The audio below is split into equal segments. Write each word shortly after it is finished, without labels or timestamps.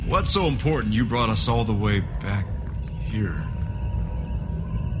What's so important you brought us all the way back here?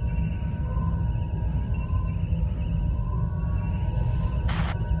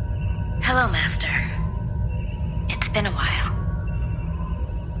 Hello, Master. It's been a while.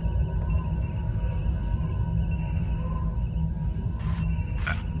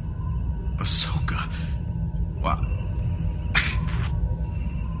 Ahsoka. Wow.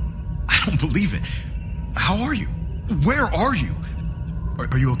 I don't believe it. How are you? Where are you?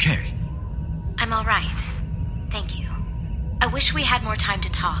 Are you okay? I'm all right. Thank you. I wish we had more time to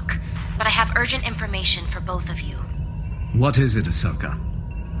talk, but I have urgent information for both of you. What is it, Ahsoka?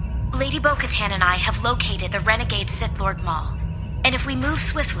 Lady Bo-Katan and I have located the renegade Sith Lord Maul, and if we move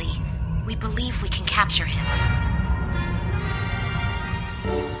swiftly, we believe we can capture him.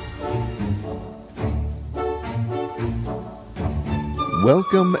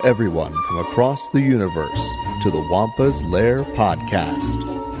 Welcome, everyone from across the universe, to the Wampa's Lair podcast.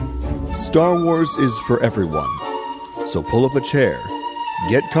 Star Wars is for everyone, so pull up a chair,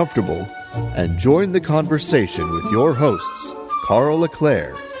 get comfortable, and join the conversation with your hosts, Carl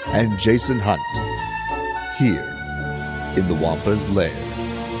LeClaire and Jason Hunt, here in the Wampa's Lair.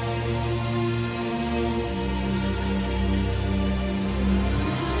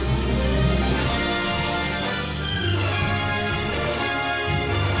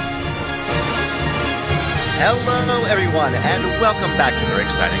 Hello, everyone, and welcome back to another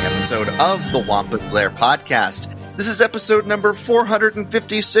exciting episode of the Wampa's Lair podcast. This is episode number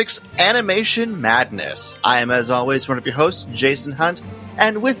 456, Animation Madness. I am, as always, one of your hosts, Jason Hunt,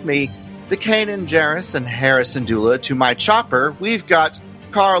 and with me, the Kanan Jarrus and Harrison Dula. To my chopper, we've got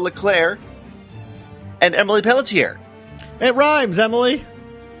Carl LeClaire and Emily Pelletier. It rhymes, Emily.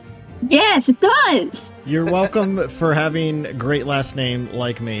 Yes, it does. You're welcome for having a great last name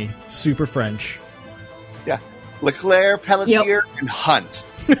like me. Super French. Yeah. LeClaire, Pelletier, and Hunt.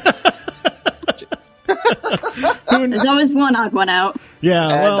 There's always one odd one out. Yeah,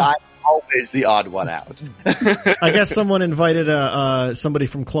 and I'm always the odd one out. I guess someone invited somebody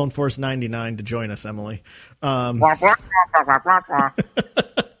from Clone Force 99 to join us, Emily. Oh,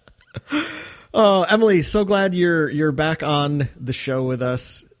 Emily, so glad you're back on the show with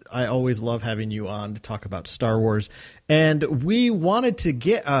us. I always love having you on to talk about Star Wars. And we wanted to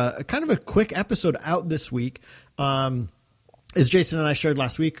get kind of a quick episode out this week. As Jason and I shared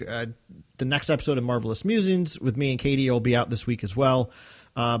last week, the next episode of Marvelous Musings with me and Katie will be out this week as well.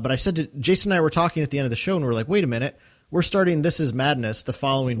 But I said to Jason and I were talking at the end of the show, and we were like, wait a minute, we're starting This Is Madness the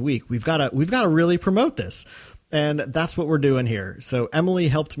following week. We've got to really promote this. And that's what we're doing here. So Emily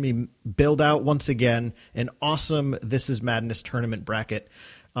helped me build out once again an awesome This Is Madness tournament bracket.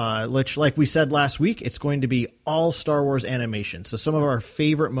 Which, like we said last week, it's going to be all Star Wars animation. So some of our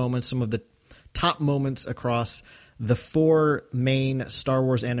favorite moments, some of the top moments across the four main Star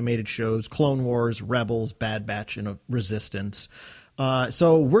Wars animated shows: Clone Wars, Rebels, Bad Batch, and Resistance.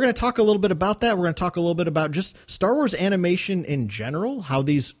 So we're going to talk a little bit about that. We're going to talk a little bit about just Star Wars animation in general, how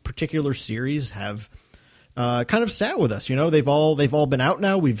these particular series have kind of sat with us. You know, they've all been out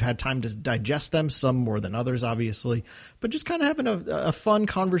now. We've had time to digest them, some more than others, obviously, but just kind of having a fun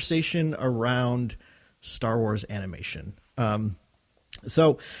conversation around Star Wars animation.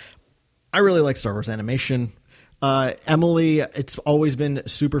 So I really like Star Wars animation. Emily, it's always been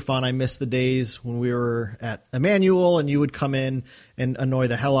super fun. I miss the days when we were at Emmanuel and you would come in and annoy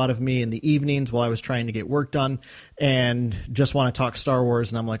the hell out of me in the evenings while I was trying to get work done and just want to talk Star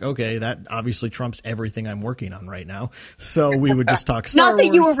Wars. And I'm like, okay, that obviously trumps everything I'm working on right now. So we would just talk Star Wars.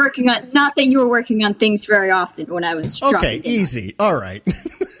 Not that you were working on things very often when I was okay, easy. All right.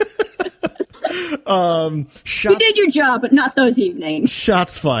 You did your job, but not those evenings.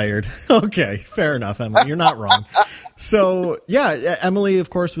 Shots fired. Okay, fair enough, Emily. You're not wrong. So, yeah, Emily, of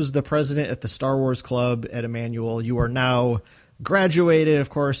course, was the president at the Star Wars Club at Emmanuel. You are now graduated. Of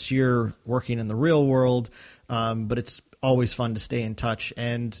course, you're working in the real world, but it's always fun to stay in touch.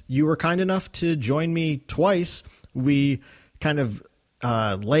 And you were kind enough to join me twice. We kind of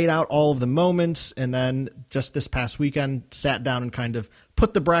laid out all of the moments, and then just this past weekend sat down and kind of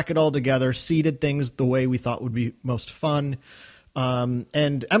put the bracket all together, seeded things the way we thought would be most fun.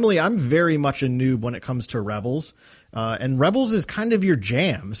 And Emily, I'm very much a noob when it comes to Rebels, and Rebels is kind of your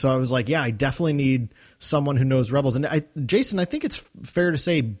jam. So I was like, yeah, I definitely need someone who knows Rebels. And Jason, I think it's fair to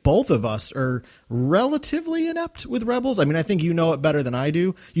say both of us are relatively inept with Rebels. I mean, I think you know it better than I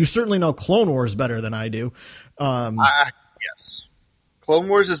do. You certainly know Clone Wars better than I do. Yes. Clone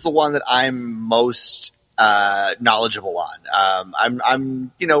Wars is the one that I'm most knowledgeable on.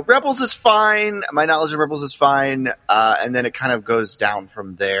 I'm Rebels is fine. My knowledge of Rebels is fine, and then it kind of goes down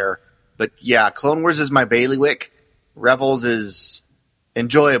from there. But yeah, Clone Wars is my bailiwick. Rebels is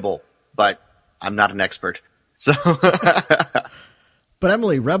enjoyable, but I'm not an expert. So, But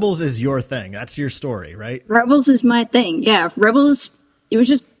Emily, Rebels is your thing. That's your story, right? Rebels is my thing. Yeah, Rebels. It was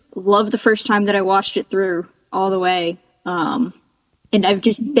just love the first time that I watched it through all the way. And I've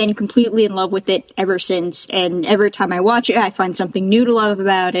just been completely in love with it ever since. And every time I watch it, I find something new to love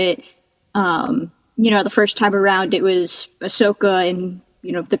about it. The first time around, it was Ahsoka and,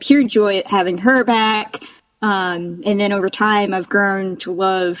 the pure joy of having her back. And then over time, I've grown to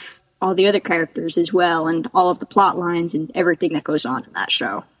love all the other characters as well, and all of the plot lines and everything that goes on in that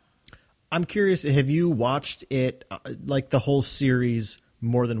show. I'm curious, have you watched it, like the whole series,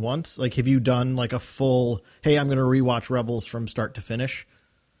 more than once? Like, have you done like a full, hey, I'm going to rewatch Rebels from start to finish?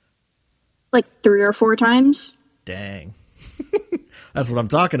 Like 3 or 4 times. Dang. That's what I'm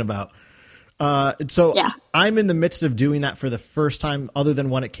talking about. So yeah. I'm in the midst of doing that for the first time other than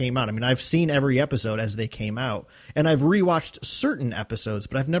when it came out. I mean, I've seen every episode as they came out, and I've rewatched certain episodes,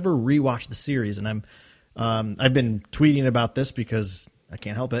 but I've never rewatched the series. And I've been tweeting about this because I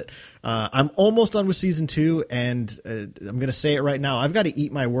can't help it. I'm almost done with season 2, and I'm going to say it right now. I've got to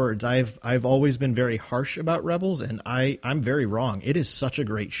eat my words. I've always been very harsh about Rebels, and I'm very wrong. It is such a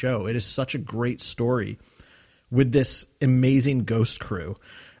great show. It is such a great story with this amazing ghost crew.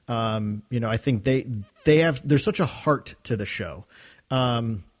 I think there's such a heart to the show.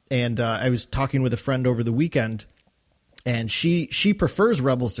 And I was talking with a friend over the weekend, and she prefers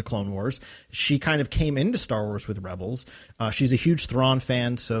Rebels to Clone Wars. She kind of came into Star Wars with Rebels. She's a huge Thrawn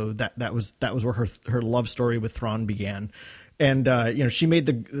fan, so that was where her love story with Thrawn began. And she made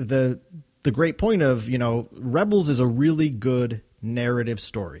the great point of, Rebels is a really good narrative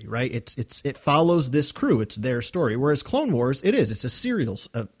story, right? It follows this crew. It's their story. Whereas Clone Wars, it's a serial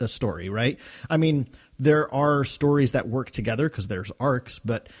a story, right? I mean, there are stories that work together because there's arcs,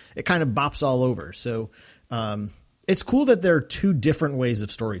 but it kind of bops all over. So it's cool that there are 2 different ways of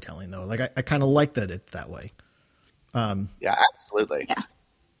storytelling, though. Like I kind of like that it's that way. Yeah, absolutely.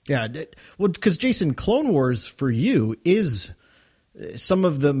 Yeah. Well, because Jason, Clone Wars for you is some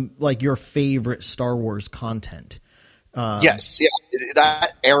of the like your favorite Star Wars content. Yes, yeah,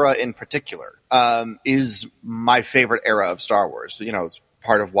 that era in particular is my favorite era of Star Wars. It's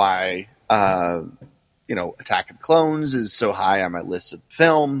part of why Attack of the Clones is so high on my list of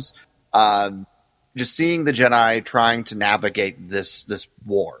films. Just seeing the Jedi trying to navigate this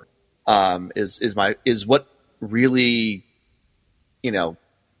war is what really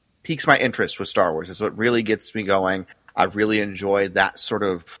piques my interest with Star Wars. It's what really gets me going. I really enjoy that sort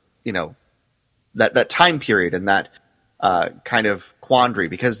of that time period and that kind of quandary,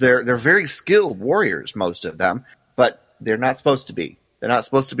 because they're very skilled warriors, most of them, but they're not supposed to be. They're not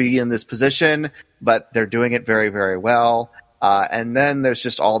supposed to be in this position, but they're doing it very, very well. And then there's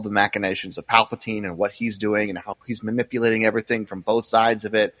just all the machinations of Palpatine and what he's doing and how he's manipulating everything from both sides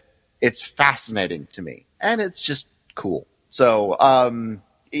of it. It's fascinating to me, and it's just cool. So,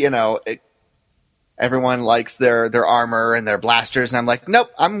 everyone likes their armor and their blasters, and I'm like,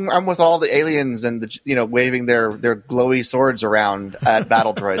 nope, I'm with all the aliens and the waving their glowy swords around at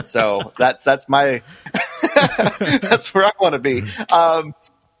battle droids. So that's my that's where I want to be.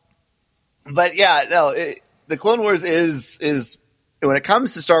 But yeah, no, the Clone Wars is when it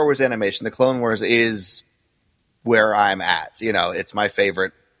comes to Star Wars animation, the Clone Wars is where I'm at. It's my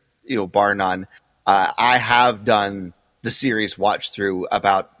favorite, bar none. I have done the series watch through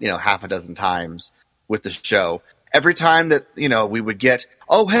about half a dozen times with the show. Every time that, we would get,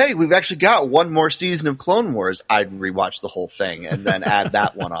 oh, hey, we've actually got one more season of Clone Wars, I'd rewatch the whole thing and then add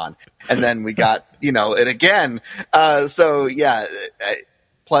that one on. And then we got, it again. So, yeah.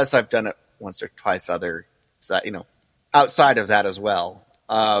 Plus, I've done it once or twice outside of that as well.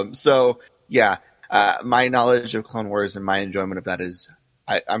 So, yeah, my knowledge of Clone Wars and my enjoyment of that is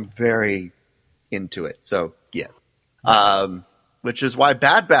I'm very into it. So, yes. Which is why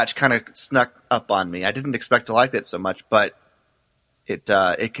Bad Batch kind of snuck up on me. I didn't expect to like it so much, but it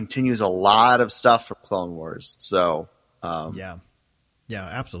continues a lot of stuff from Clone Wars. So yeah,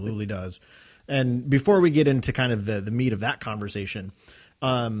 absolutely does. And before we get into kind of the meat of that conversation,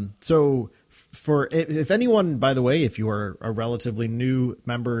 so if anyone, by the way, if you are a relatively new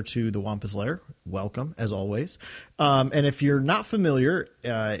member to the Wampus Lair, welcome as always. And if you're not familiar,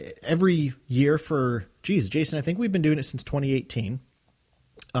 every year Jason, I think we've been doing it since 2018.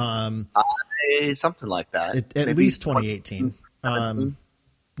 Something like that. At least 2018.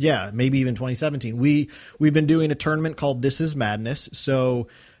 Yeah, maybe even 2017. We've been doing a tournament called This Is Madness. So,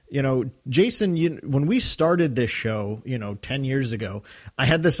 Jason, when we started this show, 10 years ago, I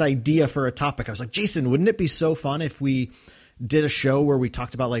had this idea for a topic. I was like, Jason, wouldn't it be so fun if we did a show where we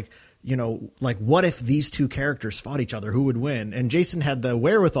talked about like like what if these two characters fought each other, who would win? And Jason had the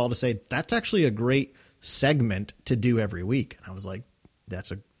wherewithal to say, that's actually a great segment to do every week. And I was like,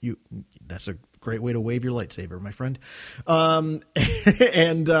 that's a great way to wave your lightsaber, my friend.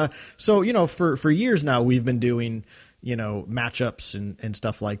 So, for years now, we've been doing, matchups and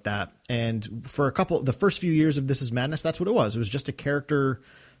stuff like that. And for the first few years of This Is Madness, that's what it was. It was just a character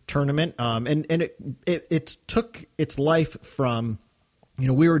tournament. And it took its life from,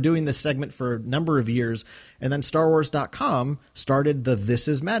 we were doing this segment for a number of years, and then StarWars.com started the This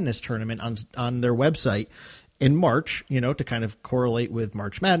Is Madness tournament on their website in March, to kind of correlate with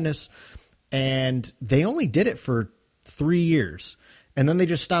March Madness. And they only did it for 3 years, and then they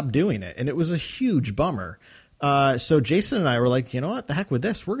just stopped doing it. And it was a huge bummer. So Jason and I were like, you know what, the heck with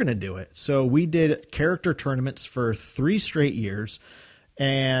this, we're going to do it. So we did character tournaments for 3 straight years.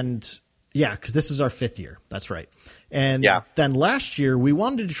 And yeah, because this is our 5th year. That's right. And then last year we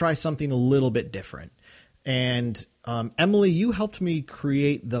wanted to try something a little bit different. And Emily, you helped me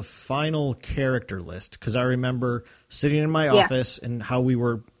create the final character list, because I remember sitting in my office and how we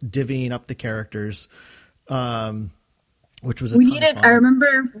were divvying up the characters, which was a ton of fun. I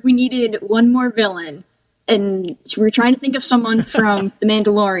remember we needed one more villain, and we were trying to think of someone from The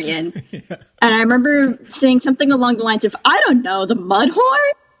Mandalorian. Yeah. And I remember saying something along the lines of, I don't know, the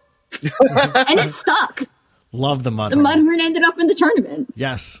Mudhorn? And it stuck. Love the Mudhorn. The Mudhorn ended up in the tournament.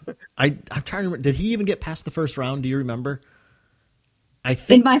 Yes. I'm trying to remember. Did he even get past the first round? Do you remember? I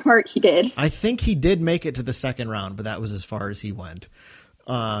think in my heart he did. I think he did make it to the second round, but that was as far as he went.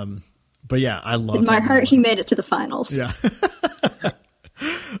 But yeah, I love. In my heart, he made it to the finals. Yeah.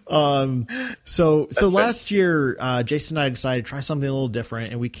 So last year, Jason and I decided to try something a little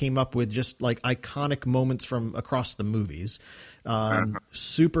different, and we came up with just like iconic moments from across the movies.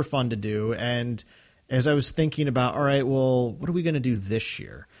 Super fun to do. And as I was thinking about, all right, well, what are we going to do this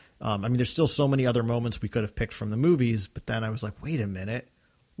year? There's still so many other moments we could have picked from the movies, but then I was like, wait a minute.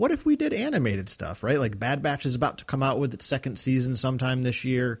 What if we did animated stuff, right? Like Bad Batch is about to come out with its 2nd season sometime this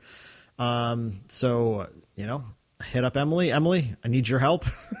year. Hit up Emily. Emily, I need your help.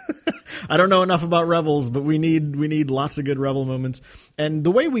 I don't know enough about Rebels, but we need lots of good Rebel moments. And the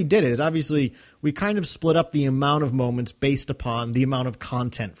way we did it is obviously we kind of split up the amount of moments based upon the amount of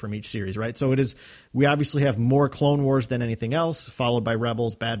content from each series, right? So we obviously have more Clone Wars than anything else, followed by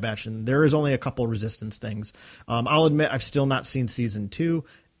Rebels, Bad Batch, and there is only a couple Resistance things. I'll admit I've still not seen season 2.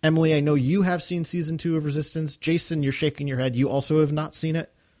 Emily, I know you have seen season 2 of Resistance. Jason, you're shaking your head. You also have not seen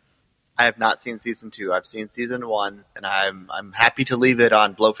it? I have not seen season 2. I've seen season 1, and I'm happy to leave it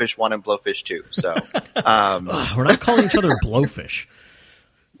on Blowfish 1 and Blowfish 2. So we're not calling each other Blowfish.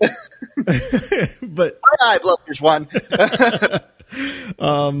 But hi, Blowfish 1.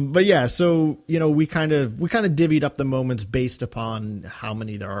 But yeah, so we kind of divvied up the moments based upon how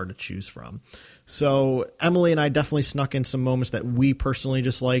many there are to choose from. So Emily and I definitely snuck in some moments that we personally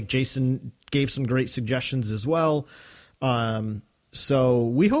just like. Jason gave some great suggestions as well. So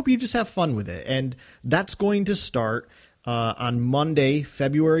we hope you just have fun with it. And that's going to start on Monday,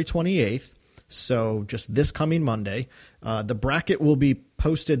 February 28th. So just this coming Monday. The bracket will be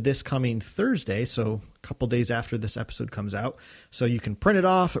posted this coming Thursday, so a couple days after this episode comes out. So you can print it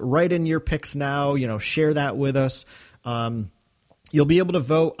off, write in your picks now, share that with us. You'll be able to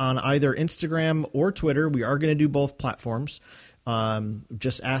vote on either Instagram or Twitter. We are going to do both platforms.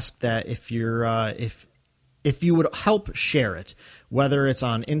 Just ask that if you're if you would help share it, whether it's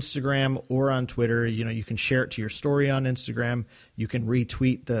on Instagram or on Twitter. You can share it to your story on Instagram. You can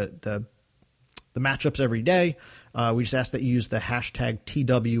retweet the matchups every day. We just ask that you use the hashtag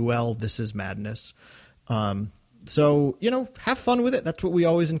TWL, This Is Madness. So, have fun with it. That's what we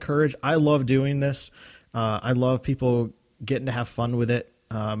always encourage. I love doing this. I love people getting to have fun with it.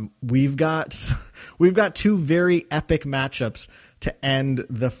 We've got 2 very epic matchups to end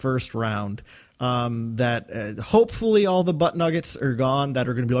the first round. That hopefully all the butt nuggets are gone that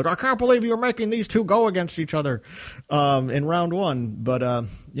are going to be like, I can't believe you're making these 2 go against each other in round 1. But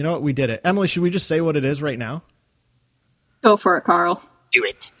you know what? We did it. Emily, should we just say what it is right now? Go for it, Carl. Do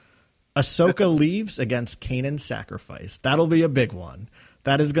it. Ahsoka leaves against Kanan's sacrifice. That'll be a big one.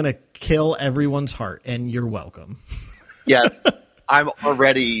 That is going to kill everyone's heart, and you're welcome. Yes, I'm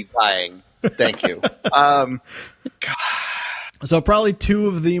already dying. Thank you. God. So probably 2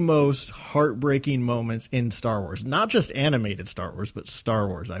 of the most heartbreaking moments in Star Wars. Not just animated Star Wars, but Star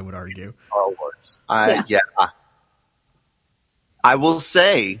Wars, I would argue. Star Wars. I will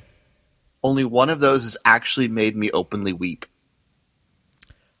say only one of those has actually made me openly weep.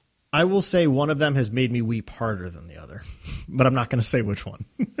 I will say one of them has made me weep harder than the other, but I'm not going to say which one.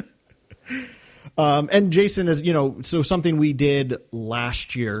 And Jason is, so something we did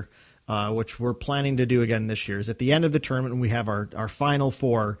last year which we're planning to do again this year, is at the end of the tournament when we have our final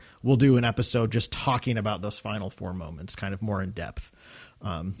four, we'll do an episode just talking about those final four moments, kind of more in depth.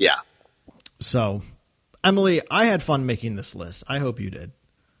 Yeah. So, Emily, I had fun making this list. I hope you did.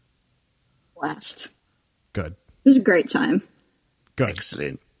 Blast. Good. It was a great time. Good.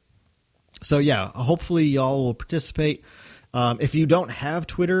 Excellent. So, yeah, hopefully y'all will participate. If you don't have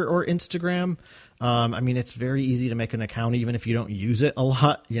Twitter or Instagram, I mean, it's very easy to make an account even if you don't use it a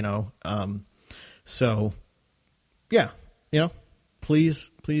lot, you know. So, yeah, you know,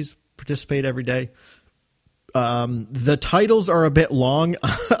 please participate every day. The titles are a bit long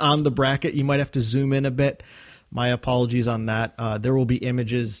on the bracket. You might have to zoom in a bit. My apologies on that. There will be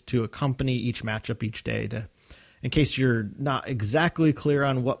images to accompany each matchup each day in case you're not exactly clear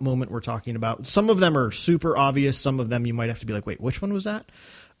on what moment we're talking about. Some of them are super obvious. Some of them you might have to be like, wait, which one was that?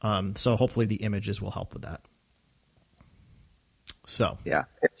 So hopefully the images will help with that. So yeah,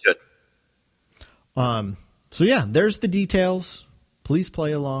 it should. So yeah, there's the details. Please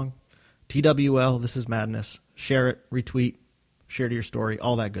play along. TWL, this is Madness. Share it, retweet, share to your story,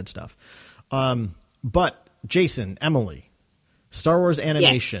 all that good stuff. But Jason, Emily, Star Wars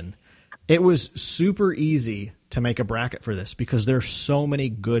animation. Yeah. It was super easy to make a bracket for this because there's so many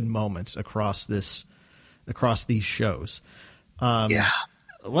good moments across these shows.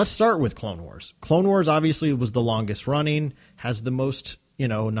 Let's start with Clone Wars. Clone Wars obviously was the longest running, has the most,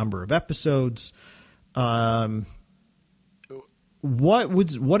 number of episodes. What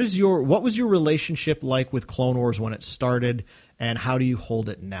was your relationship like with Clone Wars when it started, and how do you hold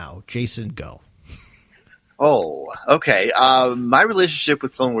it now? Jason, go. Oh, okay. My relationship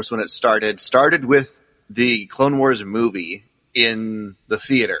with Clone Wars when it started with the Clone Wars movie in the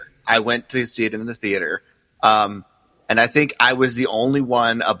theater. I went to see it in the theater. And I think I was the only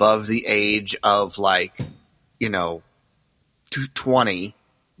one above the age of 20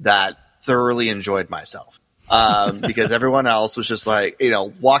 that thoroughly enjoyed myself. Because everyone else was just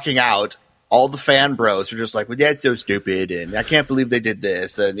walking out, all the fan bros were just like, well, that's so stupid. And I can't believe they did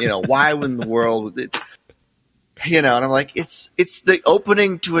this. And, why in the world, and I'm like, it's the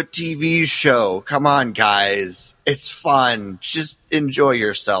opening to a TV show. Come on, guys. It's fun. Just enjoy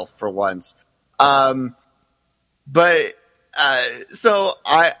yourself for once. So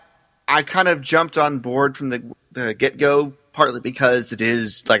I kind of jumped on board from the get-go, partly because it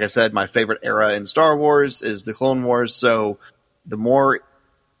is, like I said, my favorite era in Star Wars is the Clone Wars. So the more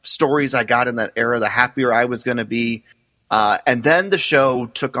stories I got in that era, the happier I was going to be. And then the show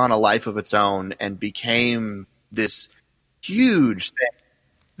took on a life of its own and became this huge thing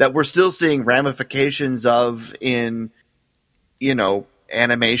that we're still seeing ramifications of in,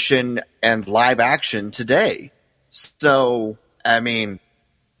 animation and live action today. So, I mean,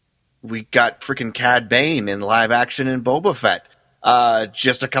 we got freaking Cad Bane in live action in Boba Fett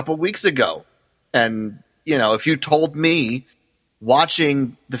just a couple weeks ago. And, if you told me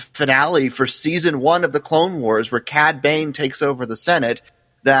watching the finale for season 1 of the Clone Wars where Cad Bane takes over the Senate,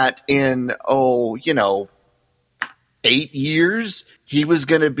 that in, 8 years, he was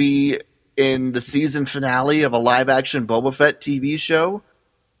going to be in the season finale of a live action Boba Fett TV show,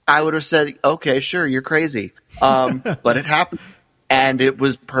 I would have said, okay, sure, you're crazy. But it happened. And it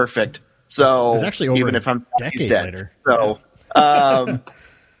was perfect. So it was actually over even if I'm a he's decade dead. later. So,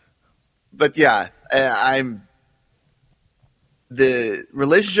 but yeah, the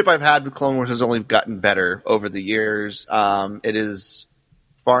relationship I've had with Clone Wars has only gotten better over the years. It is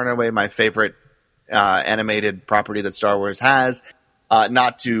far and away my favorite animated property that Star Wars has.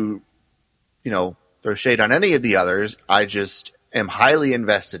 Not to, throw shade on any of the others. I just am highly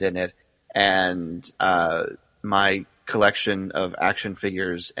invested in it, and my collection of action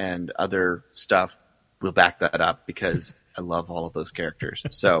figures and other stuff will back that up because I love all of those characters.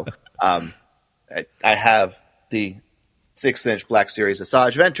 So I have the 6-inch Black Series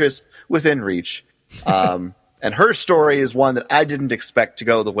Asajj Ventress within reach. And her story is one that I didn't expect to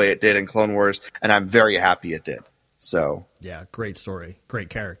go the way it did in Clone Wars, and I'm very happy it did. So yeah, great story, great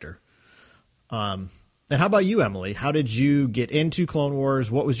character. And how about you, Emily? How did you get into Clone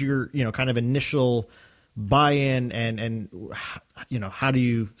Wars? What was your, kind of initial buy-in, and how do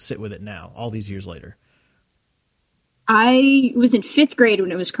you sit with it now, all these years later? I was in 5th grade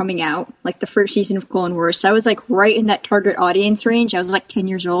when it was coming out, like the first season of Clone Wars. So I was right in that target audience range. I was 10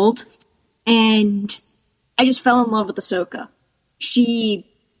 years old, and I just fell in love with Ahsoka. She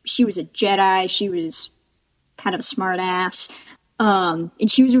was a Jedi. She was kind of a smart ass. And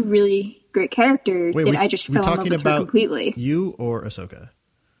she was a really great character. I just fell in love with her completely. You or Ahsoka?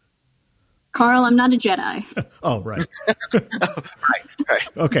 Carl, I'm not a Jedi. Oh, right. right.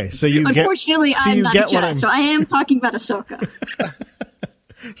 Okay, so you Unfortunately, I'm not a Jedi, so I am talking about Ahsoka.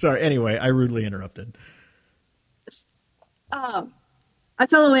 Sorry. Anyway, I rudely interrupted. I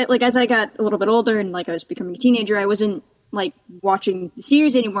fell away, like, as I got a little bit older and, like, I was becoming a teenager, I wasn't, like, watching the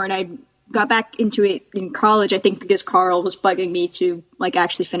series anymore, and I got back into it in college, I think because Carl was bugging me to, like,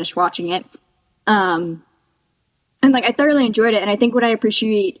 actually finish watching it. And, like, I thoroughly enjoyed it, and I think what I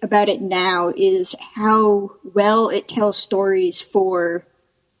appreciate about it now is how well it tells stories for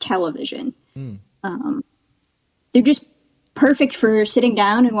television. They're just perfect for sitting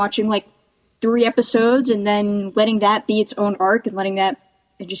down and watching, like, 3 episodes and then letting that be its own arc and letting that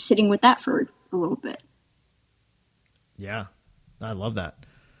and just sitting with that for a little bit. Yeah, I love that.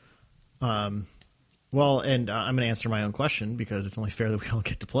 Well, and I'm going to answer my own question because it's only fair that we all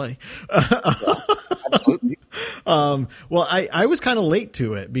get to play. Absolutely. Well, I was kind of late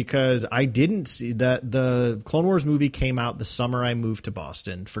to it because I didn't see that the Clone Wars movie came out the summer I moved to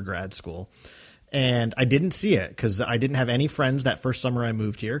Boston for grad school. And I didn't see it because I didn't have any friends that first summer I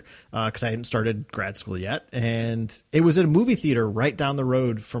moved here because I hadn't started grad school yet. And it was at a movie theater right down the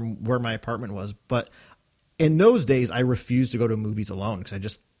road from where my apartment was. But in those days, I refused to go to movies alone because I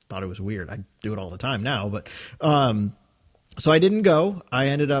just thought it was weird. I do it all the time now. But so I didn't go. I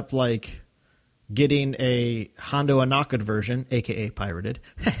ended up like getting a Hondo Anakad version, a.k.a. pirated,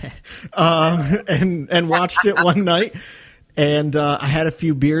 and watched it one night. And I had a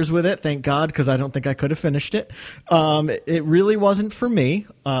few beers with it, thank God, because I don't think I could have finished it. It really wasn't for me,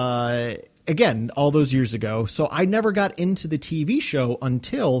 again, all those years ago. So I never got into the TV show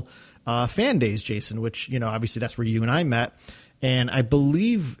until Fan Days, Jason, which, you know, obviously that's where you and I met. And I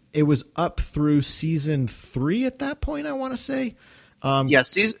believe it was up through season 3 at that point, I want to say. Yeah,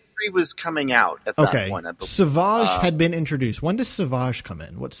 season 3 was coming out at that point, I believe. Savage had been introduced. When does Savage come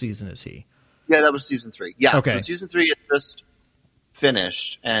in? What season is he? Yeah, that was season 3. Yeah, okay. So season 3 had just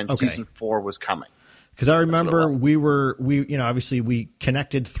finished, and season 4 was coming. Because I remember we obviously we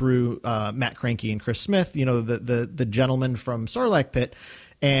connected through Matt Cranky and Chris Smith, you know, the gentleman from Sarlacc Pit,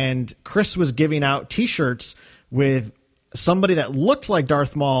 and Chris was giving out T-shirts with somebody that looked like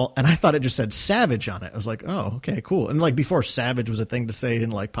Darth Maul, and I thought it just said Savage on it. I was like, oh, okay, cool. And like before Savage was a thing to say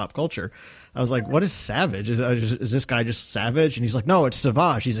in like pop culture, I was like, what is Savage? Is this guy just Savage? And he's like, no, it's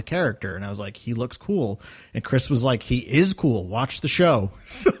Savage. He's a character. And I was like, he looks cool. And Chris was like, he is cool. Watch the show.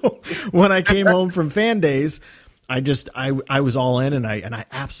 So when I came home from Fan Days, I was all in, and I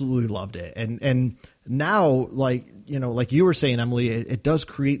absolutely loved it. And now, like, you know, like you were saying, Emily, it does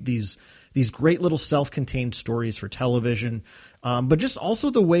create these great little self-contained stories for television, but just also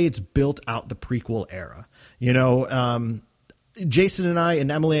the way it's built out the prequel era. You know, Jason and I, and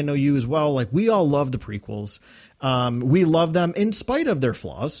Emily, I know you as well, like we all love the prequels. We love them in spite of their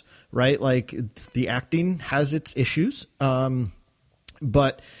flaws, right? Like the acting has its issues,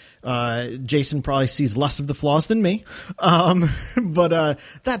 but Jason probably sees less of the flaws than me. But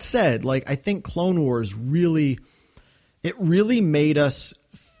that said, like I think Clone Wars really made us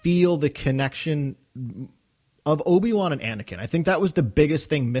feel the connection of Obi-Wan and Anakin. I think that was the biggest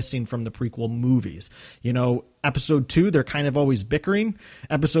thing missing from the prequel movies. You know, episode 2, they're kind of always bickering.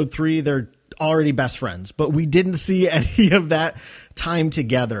 Episode 3, they're already best friends, but we didn't see any of that time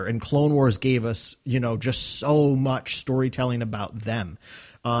together. And Clone Wars gave us, you know, just so much storytelling about them.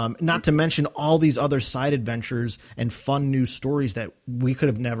 Not to mention all these other side adventures and fun new stories that we could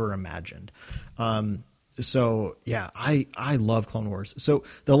have never imagined. So yeah, I love Clone Wars. So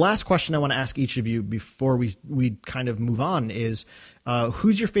the last question I want to ask each of you before we kind of move on is,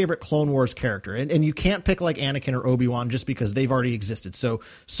 who's your favorite Clone Wars character? And you can't pick like Anakin or Obi-Wan just because they've already existed. So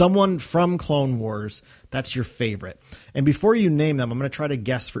someone from Clone Wars, that's your favorite. And before you name them, I'm going to try to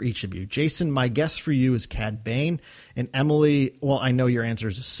guess for each of you. Jason, my guess for you is Cad Bane. And Emily, well, I know your answer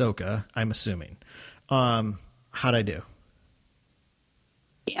is Ahsoka, I'm assuming. How'd I do?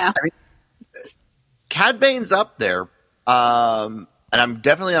 Yeah. Cad Bane's up there, and I'm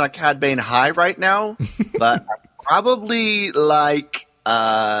definitely on a Cad Bane high right now, but I probably like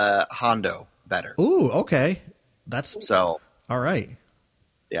Hondo better. Ooh, okay. That's so. All right.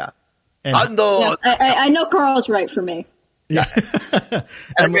 Yeah. And, Hondo! Yes, I know Carl's right for me. Yeah.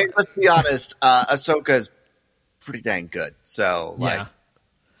 I mean, let's be honest, Ahsoka is pretty dang good. So, like, yeah.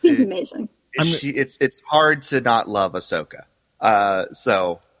 He's amazing. It's hard to not love Ahsoka.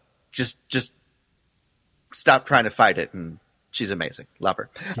 So just stop trying to fight it, and she's amazing. Love her.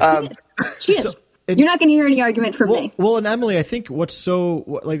 She is. You're not going to hear any argument from me. Well, and Emily, I think what's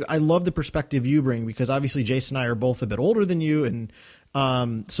so like I love the perspective you bring because obviously Jason and I are both a bit older than you, and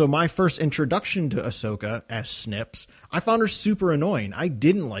so my first introduction to Ahsoka as Snips, I found her super annoying. I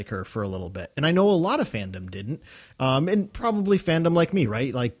didn't like her for a little bit, and I know a lot of fandom didn't, and probably fandom like me,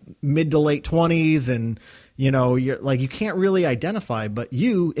 right? Like mid to late 20s, and you're like, you can't really identify, but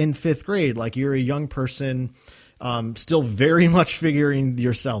you in 5th grade, like you're a young person, still very much figuring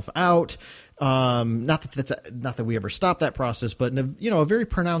yourself out. Not that we ever stop that process, but in a very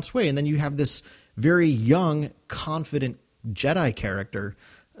pronounced way. And then you have this very young, confident Jedi character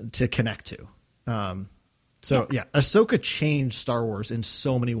to connect to. Ahsoka changed Star Wars in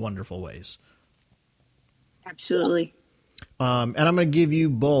so many wonderful ways. Absolutely. And I'm going to give you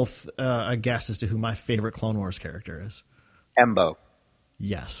both a guess as to who my favorite Clone Wars character is. Embo.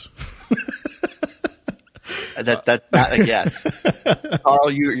 Yes. That's not a guess.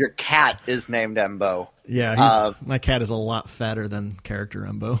 Carl, your cat is named Embo. Yeah, my cat is a lot fatter than character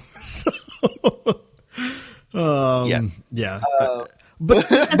Embo. Yeah. But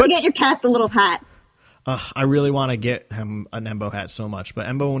get your cat the little hat. I really want to get him an Embo hat so much, but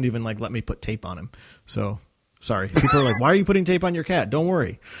Embo won't even let me put tape on him. So sorry. People are like, "Why are you putting tape on your cat?" Don't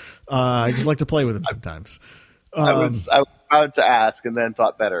worry. I just like to play with him sometimes. I was about to ask and then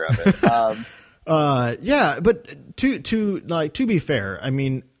thought better of it. But to be fair, I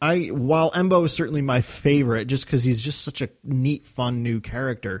mean, while Embo is certainly my favorite, just because he's just such a neat, fun new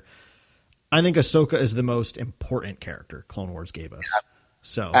character, I think Ahsoka is the most important character Clone Wars gave us.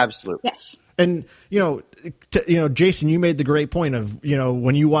 So absolutely, yes. And Jason, you made the great point of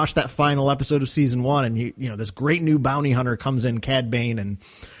when you watch that final episode of season 1, and this great new bounty hunter comes in, Cad Bane, and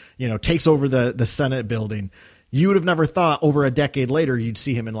takes over the Senate building. You would have never thought over a decade later you'd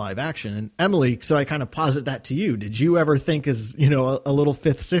see him in live action. And Emily, so I kind of posit that to you. Did you ever think as, a little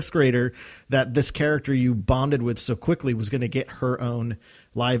 5th, 6th grader that this character you bonded with so quickly was going to get her own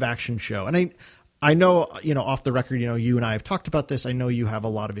live action show? And I know, off the record, you and I have talked about this. I know you have a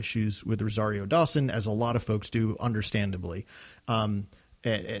lot of issues with Rosario Dawson, as a lot of folks do, understandably. And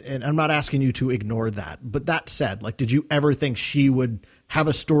I'm not asking you to ignore that. But that said, did you ever think she would have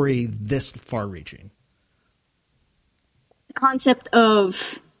a story this far reaching? Concept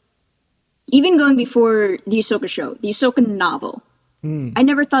of even going before the Ahsoka show, the Ahsoka novel. I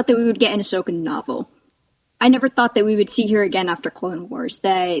never thought that we would get an Ahsoka novel. I never thought that we would see her again after Clone Wars,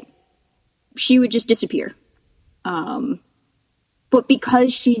 that she would just disappear. But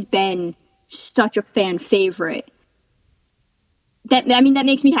because she's been such a fan favorite, that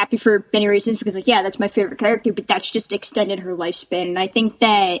makes me happy for many reasons, because that's my favorite character, but that's just extended her lifespan. And I think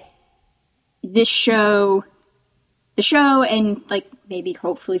that the show and maybe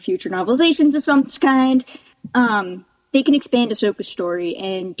hopefully future novelizations of some kind, they can expand Ahsoka's story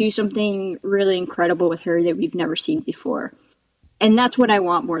and do something really incredible with her that we've never seen before. And that's what I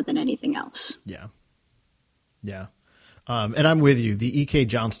want more than anything else. Yeah. Yeah. And I'm with you. The E.K.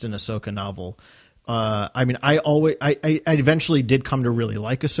 Johnston Ahsoka novel. I eventually did come to really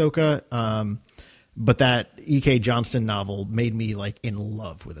like Ahsoka. But that E.K. Johnston novel made me in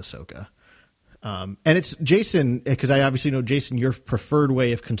love with Ahsoka. And it's Jason, because I obviously know, Jason, your preferred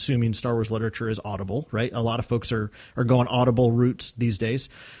way of consuming Star Wars literature is Audible, right? A lot of folks are going Audible routes these days.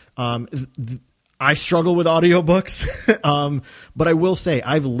 I struggle with audiobooks, but I will say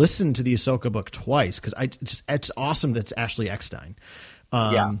I've listened to the Ahsoka book twice, because it's awesome that it's Ashley Eckstein.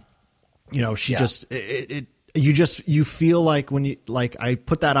 You feel like when I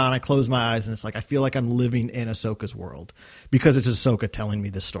put that on, I close my eyes, and it's I feel like I'm living in Ahsoka's world, because it's Ahsoka telling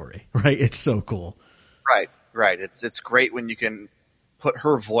me this story, right? It's so cool. Right. It's great when you can put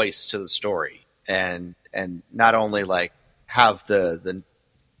her voice to the story, and not only have the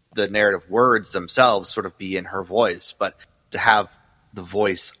narrative words themselves sort of be in her voice, but to have the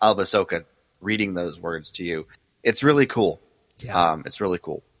voice of Ahsoka reading those words to you. It's really cool. Yeah. It's really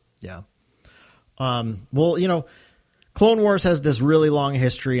cool. Yeah. Well, Clone Wars has this really long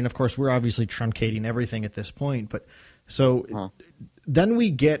history, and of course we're obviously truncating everything at this point, but then we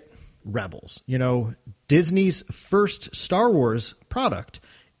get Rebels. Disney's first Star Wars product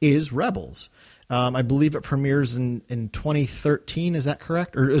is Rebels. I believe it premieres in 2013. Is that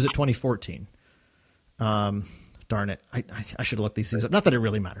correct? Or is it 2014? Darn it. I should look these things up. Not that it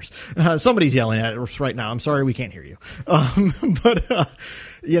really matters. Somebody's yelling at us right now. I'm sorry we can't hear you. But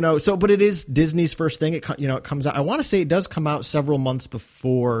it is Disney's first thing. It comes out. I want to say it does come out several months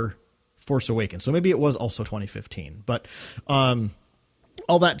before Force Awakens. So maybe it was also 2015. But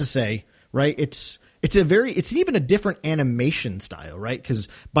all that to say, right, it's even a different animation style, right? Because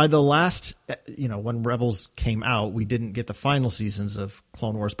by the last, when Rebels came out, we didn't get the final seasons of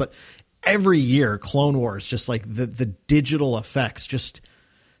Clone Wars, but every year Clone Wars, just the digital effects just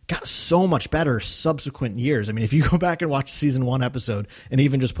got so much better subsequent years. I mean, if you go back and watch season 1 episode and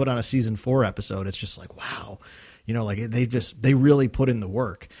even just put on a season 4 episode, it's just wow, they really put in the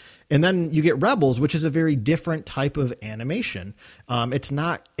work. And then you get Rebels, which is a very different type of animation. It's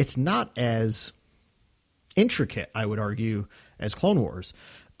not as intricate, I would argue, as Clone Wars.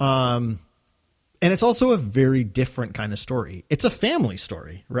 And it's also a very different kind of story. It's a family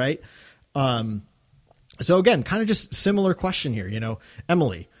story, right? So again, kind of just similar question here,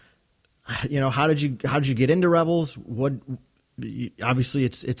 Emily, how did you get into Rebels? Obviously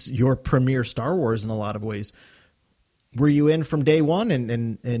it's your premier Star Wars in a lot of ways. Were you in from day one,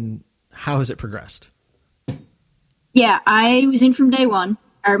 and how has it progressed? Yeah, I was in from day one.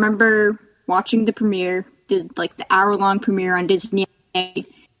 I remember watching the premiere, the hour-long premiere on Disney,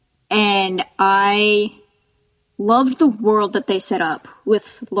 and I loved the world that they set up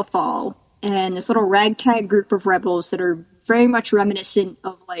with Lothal and this little ragtag group of rebels that are very much reminiscent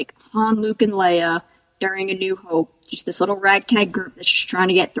of Han, Luke, and Leia during A New Hope. Just this little ragtag group that's just trying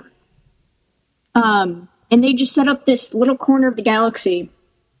to get through. And they just set up this little corner of the galaxy,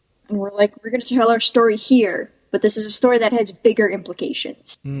 and we're going to tell our story here, but this is a story that has bigger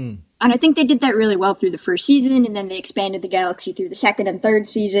implications. And I think they did that really well through the first season, and then they expanded the galaxy through the second and third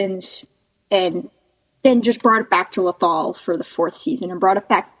seasons, and then just brought it back to Lothal for the fourth season, and brought it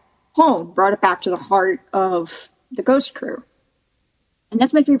back home, brought it back to the heart of the Ghost Crew. And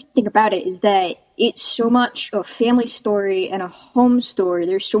that's my favorite thing about it, is that it's so much a family story and a home story.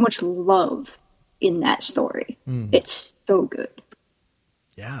 There's so much love in that story. It's so good.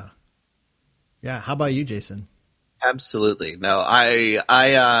 Yeah. How about you, Jason? Absolutely. No,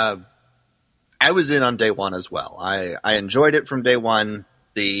 I was in on day one as well. I enjoyed it from day one.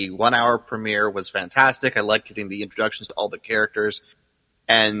 The 1 hour premiere was fantastic. I liked getting the introductions to all the characters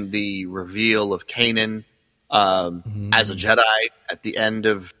and the reveal of Kanan as a Jedi at the end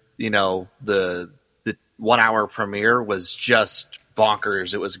of the 1 hour premiere was just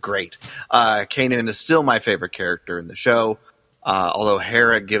bonkers. It was great. Kanan is still my favorite character in the show, although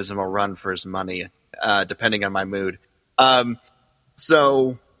Hera gives him a run for his money, depending on my mood. But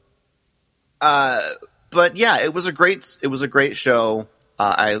yeah, it was a great show.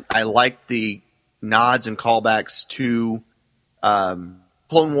 I liked the nods and callbacks to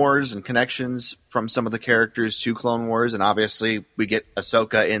Clone Wars and connections from some of the characters to Clone Wars, and obviously we get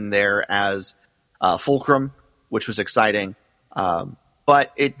Ahsoka in there as Fulcrum, which was exciting.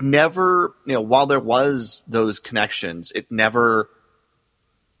 But it never, while there was those connections, it never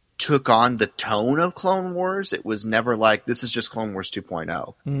took on the tone of Clone Wars. It was never like, this is just Clone Wars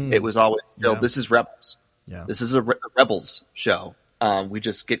 2.0. It was always still, this is Rebels. Yeah. This is a Rebels show. We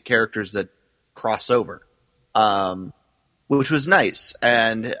just get characters that cross over, which was nice.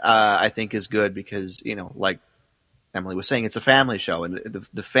 And I think is good because, like Emily was saying, it's a family show. And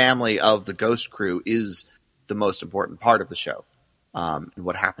the family of the Ghost Crew is the most important part of the show. And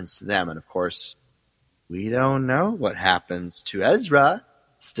what happens to them. And of course, we don't know what happens to Ezra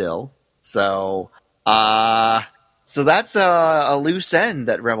still. So that's a loose end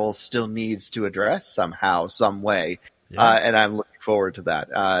that Rebels still needs to address somehow, some way. Yeah. And I'm looking forward to that.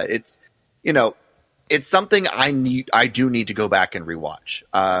 It's something I do need to go back and rewatch.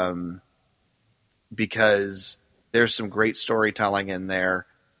 Because there's some great storytelling in there.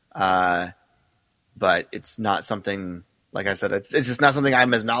 But it's not something, like I said, it's just not something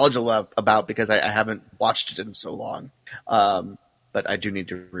I'm as knowledgeable about because I haven't watched it in so long. But I do need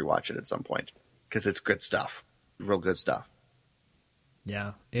to rewatch it at some point because it's good stuff, real good stuff.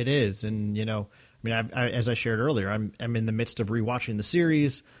 Yeah, it is. And, I as I shared earlier, I'm in the midst of rewatching the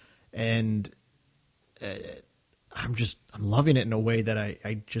series, and I'm loving it in a way that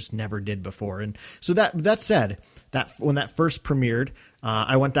I just never did before. And so that said, that when that first premiered,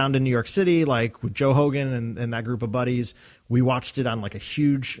 I went down to New York City, with Joe Hogan and that group of buddies. We watched it on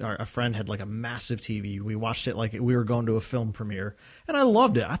a friend had a massive TV. We watched it like we were going to a film premiere, and I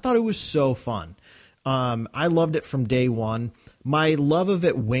loved it. I thought it was so fun. I loved it from day one. My love of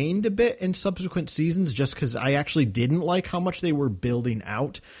it waned a bit in subsequent seasons just because I actually didn't like how much they were building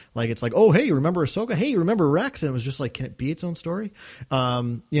out. It's like, oh, hey, you remember Ahsoka? Hey, you remember Rex? And it was just like, can it be its own story?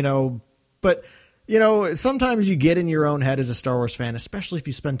 But sometimes you get in your own head as a Star Wars fan, especially if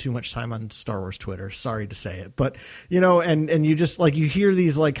you spend too much time on Star Wars Twitter. Sorry to say it, but and you just you hear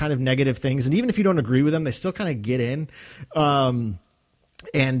these kind of negative things, and even if you don't agree with them, they still kind of get in. So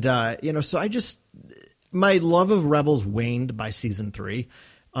my love of Rebels waned by season 3.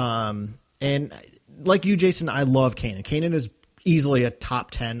 And like you, Jason, I love Kanan. Kanan is easily a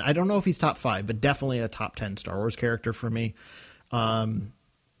top 10. I don't know if he's top 5, but definitely a top 10 Star Wars character for me. And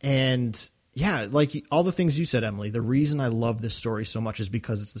yeah, all the things you said, Emily, the reason I love this story so much is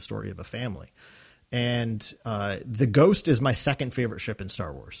because it's the story of a family. And the Ghost is my second favorite ship in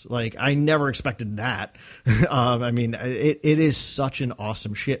Star Wars. I never expected that. It is such an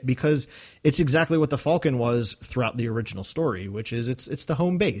awesome ship because it's exactly what the Falcon was throughout the original story, which is it's the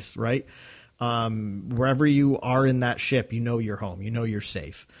home base, right? Wherever you are in that ship, you're home, you're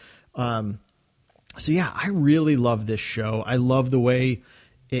safe. So yeah, I really love this show. I love the way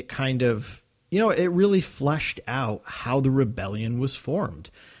it kind of, it really fleshed out how the rebellion was formed.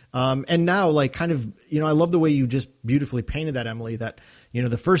 And now, like, kind of, I love the way you just beautifully painted that, Emily, that,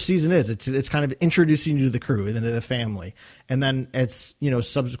 the first season it's kind of introducing you to the crew and then to the family. And then it's,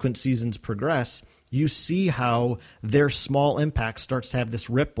 subsequent seasons progress, you see how their small impact starts to have this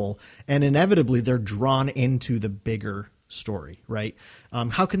ripple, and inevitably they're drawn into the bigger story, right?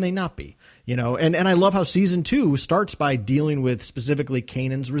 How can they not be? And I love how season 2 starts by dealing with specifically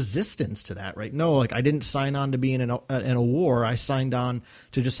Kanan's resistance to that, right? No, like, I didn't sign on to be in a war. I signed on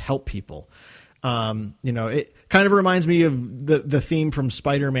to just help people. It kind of reminds me of the theme from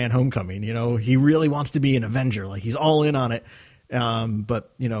Spider-Man Homecoming. He really wants to be an Avenger. Like, he's all in on it.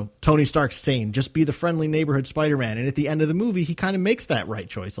 But Tony Stark's saying, just be the friendly neighborhood Spider-Man. And at the end of the movie, he kind of makes that right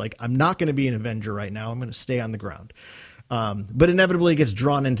choice. Like, I'm not going to be an Avenger right now. I'm going to stay on the ground. But inevitably gets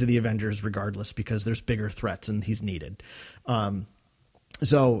drawn into the Avengers regardless, because there's bigger threats and he's needed.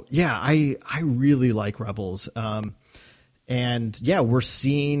 So yeah, I really like Rebels. And yeah, we're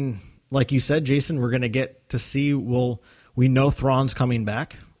seeing, like you said, Jason, we're going to get to see, we know Thrawn's coming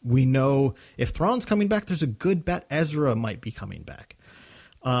back. We know if Thrawn's coming back, there's a good bet Ezra might be coming back.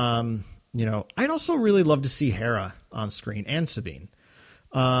 I'd also really love to see Hera on screen and Sabine.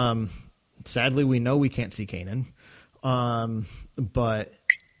 Sadly, we know we can't see Kanan. But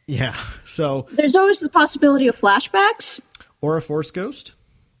yeah, so there's always the possibility of flashbacks or a Force ghost.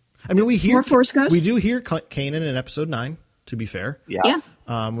 I mean, we do hear Kanan in episode 9, to be fair. Yeah.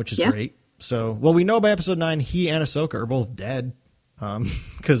 Which is great. So, we know by episode 9, he and Ahsoka are both dead.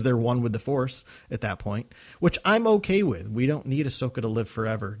 Because they're one with the Force at that point, which I'm okay with. We don't need Ahsoka to live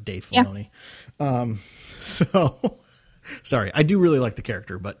forever, Dave Filoni. Yeah. So, sorry, I do really like the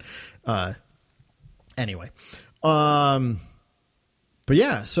character, but anyway. But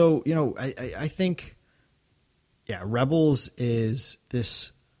yeah, so, I think, Rebels is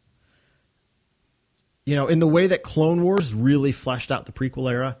this, in the way that Clone Wars really fleshed out the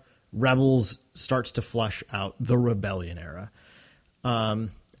prequel era, Rebels starts to flesh out the Rebellion era. And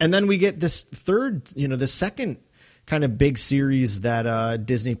then we get this third, the second kind of big series that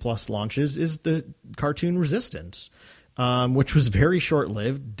Disney Plus launches is the cartoon Resistance, which was very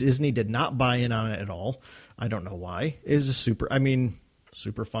short-lived. Disney did not buy in on it at all. I don't know why. It was a super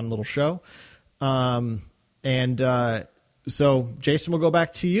fun little show. So, Jason, we'll go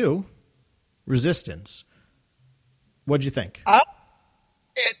back to you. Resistance. What'd you think?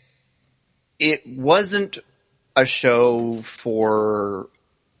 It wasn't a show for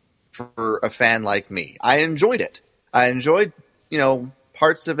a fan like me. I enjoyed it. I enjoyed,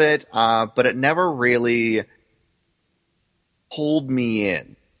 parts of it, but it never really pulled me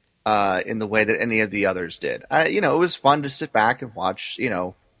in the way that any of the others did. It was fun to sit back and watch,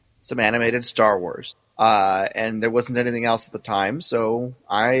 some animated Star Wars. And there wasn't anything else at the time, so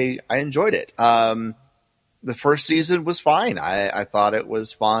I enjoyed it. The first season was fine. I thought it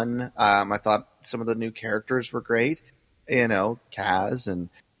was fun. I thought some of the new characters were great. Kaz and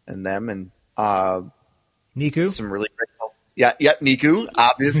them and Niku. Some really great. Yeah, Niku.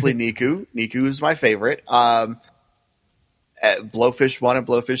 Obviously, Niku. Niku is my favorite. Blowfish 1 and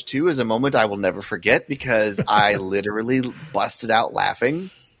Blowfish 2 is a moment I will never forget because I literally busted out laughing.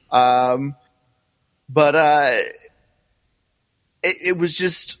 But it was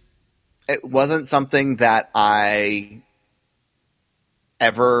just. It wasn't something that I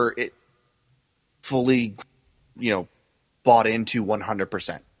ever fully, bought into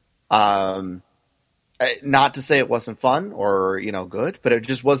 100%. Not to say it wasn't fun or, good, but it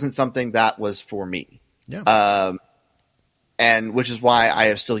just wasn't something that was for me. Yeah. And which is why I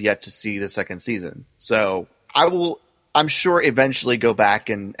have still yet to see the second season. So I'm sure eventually go back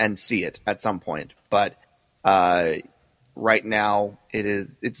and see it at some point, but, right now,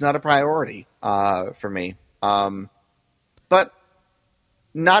 it's not a priority for me. But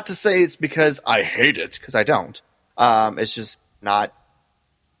not to say it's because I hate it, because I don't. It's just not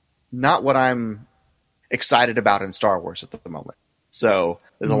what I'm excited about in Star Wars at the moment. So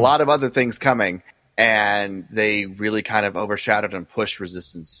there's a lot of other things coming, and they really kind of overshadowed and pushed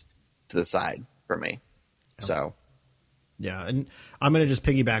Resistance to the side for me. So. Yeah, and I'm going to just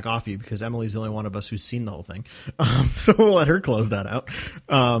piggyback off you because Emily's the only one of us who's seen the whole thing. So we'll let her close that out.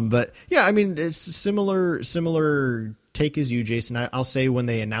 But yeah, I mean, it's similar take as you, Jason. I'll say when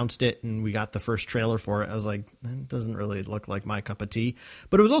they announced it and we got the first trailer for it, I was like, that doesn't really look like my cup of tea.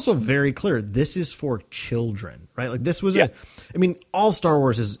 But it was also very clear, this is for children, right? Like this was all Star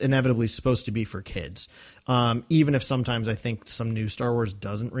Wars is inevitably supposed to be for kids. Even if sometimes I think some new Star Wars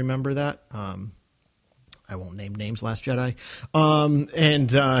doesn't remember that. I won't name names, Last Jedi.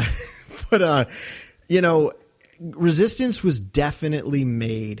 Resistance was definitely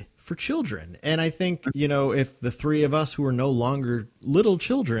made for children. And I think, if the three of us who are no longer little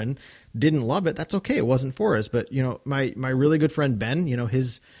children didn't love it, that's okay. It wasn't for us. But, my really good friend Ben,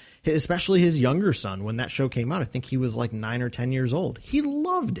 especially his younger son, when that show came out, I think he was like 9 or 10 years old. He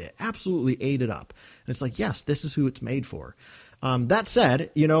loved it, absolutely ate it up. And it's like, yes, this is who it's made for. That said,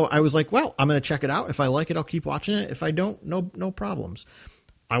 I was like, well, I'm going to check it out. If I like it, I'll keep watching it. If I don't, no problems.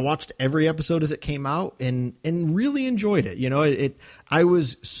 I watched every episode as it came out and really enjoyed it. I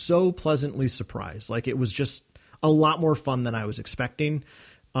was so pleasantly surprised. Like it was just a lot more fun than I was expecting.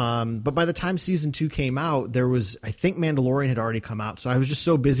 But by the time season 2 came out, I think Mandalorian had already come out. So I was just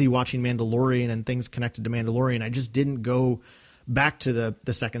so busy watching Mandalorian and things connected to Mandalorian. I just didn't go back to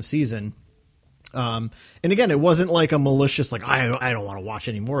the second season. And again, it wasn't like a malicious, like, I don't want to watch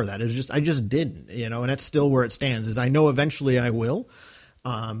any more of that. It was just, I just didn't, and that's still where it stands is I know eventually I will.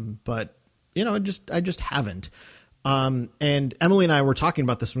 But I just haven't. And Emily and I were talking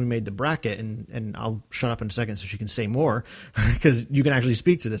about this when we made the bracket and I'll shut up in a second so she can say more because you can actually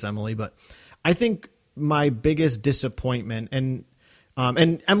speak to this, Emily. But I think my biggest disappointment and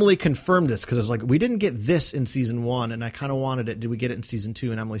Emily confirmed this because I was like, we didn't get this in season 1 and I kind of wanted it. Did we get it in season 2?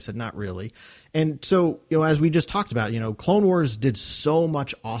 And Emily said, not really. And so, as we just talked about, Clone Wars did so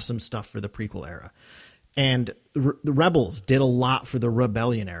much awesome stuff for the prequel era. And the Rebels did a lot for the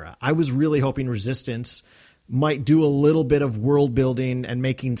Rebellion era. I was really hoping Resistance might do a little bit of world building and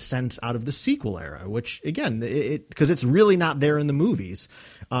making sense out of the sequel era, which again, because it's really not there in the movies.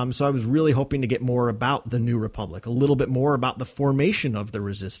 So I was really hoping to get more about the New Republic, a little bit more about the formation of the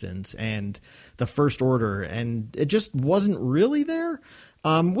Resistance and the First Order. And it just wasn't really there,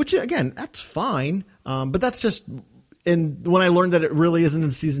 which again, that's fine. But that's just... And when I learned that it really isn't in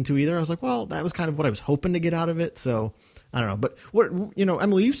season 2 either, I was like, well, that was kind of what I was hoping to get out of it. So I don't know. But what,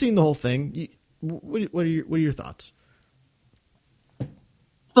 Emily, you've seen the whole thing. What are your thoughts?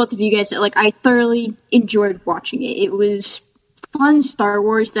 Both of you guys, I thoroughly enjoyed watching it. It was fun Star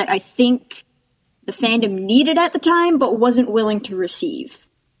Wars that I think the fandom needed at the time, but wasn't willing to receive.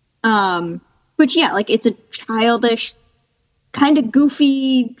 Which, it's a childish, kind of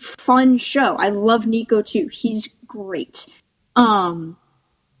goofy, fun show. I love Nico too. He's great. And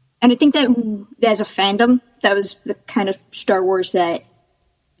I think that as a fandom, that was the kind of Star Wars that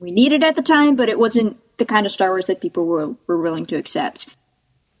we needed at the time, but it wasn't the kind of Star Wars that people were willing to accept.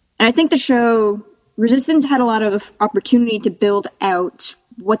 And I think the show Resistance had a lot of opportunity to build out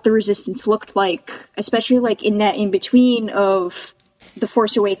what the Resistance looked like, especially in that in-between of The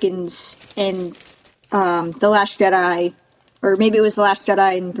Force Awakens and The Last Jedi, or maybe it was The Last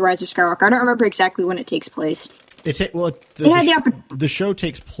Jedi and The Rise of Skywalker. I don't remember exactly when it takes place. The show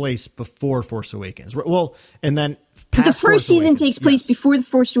takes place before Force Awakens. Well, and then the first season takes place before The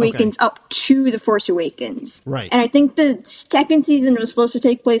Force Awakens up to The Force Awakens. Right. And I think the second season was supposed to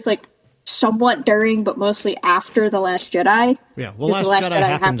take place somewhat during, but mostly after The Last Jedi. Yeah, well, Last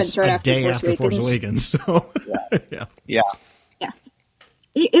Jedi happens right a day after Force Awakens. So. Yeah.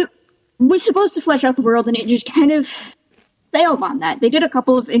 It was supposed to flesh out the world, and it just kind of failed on that. They did a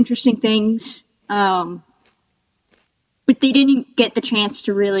couple of interesting things, but they didn't get the chance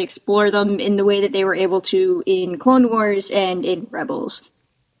to really explore them in the way that they were able to in Clone Wars and in Rebels.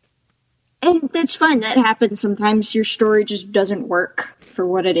 And that's fine. That happens. Sometimes your story just doesn't work for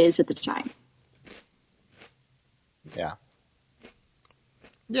what it is at the time. Yeah.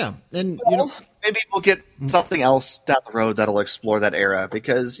 Yeah. And, maybe we'll get something else down the road that'll explore that era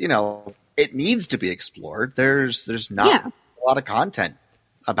because, it needs to be explored. There's not a lot of content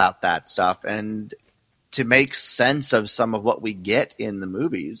about that stuff. And to make sense of some of what we get in the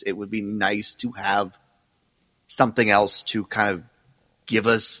movies, it would be nice to have something else to kind of give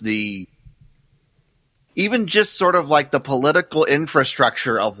us even just sort of the political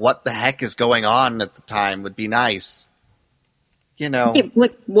infrastructure of what the heck is going on at the time would be nice.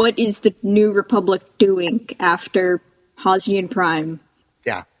 What is the New Republic doing after Hazian Prime?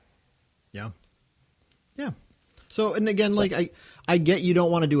 Yeah. So, and again, I get you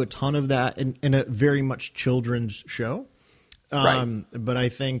don't want to do a ton of that in a very much children's show. Right. But I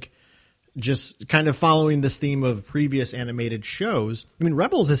think just kind of following this theme of previous animated shows,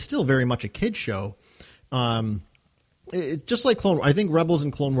 Rebels is still very much a kid's show. It's just like Clone Wars. I think Rebels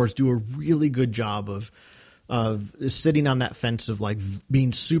and Clone Wars do a really good job of of sitting on that fence of like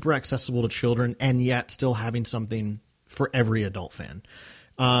being super accessible to children and yet still having something for every adult fan.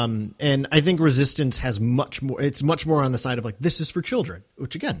 And I think Resistance has it's much more on the side of like, this is for children,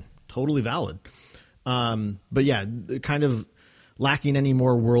 which again, totally valid. But yeah, kind of lacking any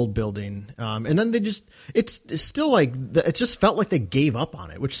more world building. And then it's still like, it just felt like they gave up on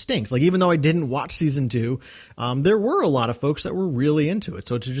it, which stinks. Like, even though I didn't watch season 2, there were a lot of folks that were really into it.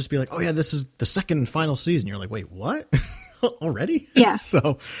 So to just be like, oh yeah, this is the second and final season. You're like, wait, what? Already? Yeah.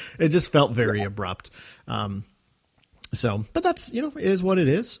 So it just felt very abrupt. But that's, is what it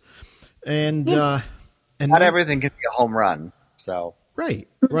is. And not everything can be a home run. So. Right.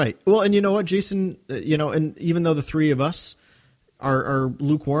 Well, and you know what, Jason, and even though the three of us are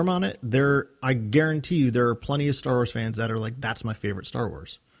lukewarm on it, I guarantee you there are plenty of Star Wars fans that are like, that's my favorite Star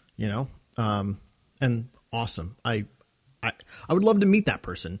Wars, and awesome. I would love to meet that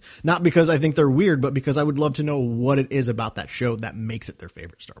person, not because I think they're weird, but because I would love to know what it is about that show that makes it their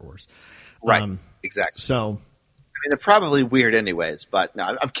favorite Star Wars. Right. Exactly. So, I mean, they're probably weird anyways, but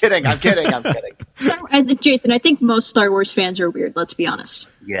no, I'm kidding. Jason, I think most Star Wars fans are weird. Let's be honest.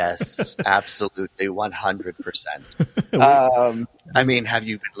 Yes, absolutely. 100%. I mean, have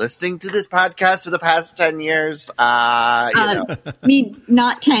you been listening to this podcast for the past 10 years? Me,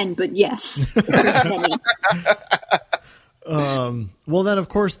 not 10, but yes. Well, then of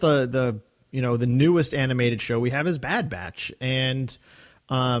course the newest animated show we have is Bad Batch, and,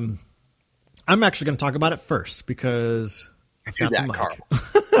 I'm actually going to talk about it first because I've got the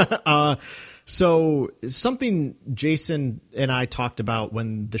mic. So something Jason and I talked about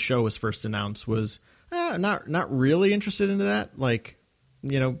when the show was first announced was not really interested into that. Like,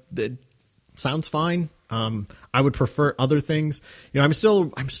 it sounds fine. I would prefer other things. I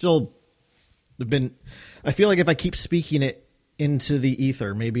feel like if I keep speaking it into the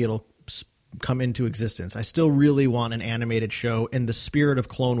ether, maybe it'll come into existence. I still really want an animated show in the spirit of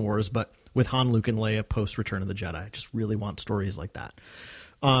Clone Wars, but with Han, Luke, and Leia post Return of the Jedi. I just really want stories like that.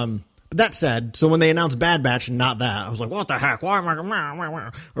 But that said, so when they announced Bad Batch and not that, I was like, what the heck? Why am I?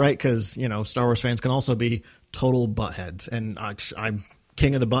 Right? Because, Star Wars fans can also be total buttheads. And I'm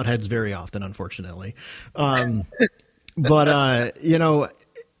king of the buttheads very often, unfortunately. But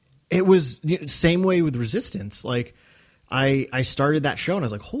it was same way with Resistance. Like, I started that show and I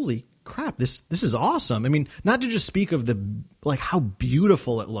was like, holy crap, this is awesome. I mean, not to just speak of how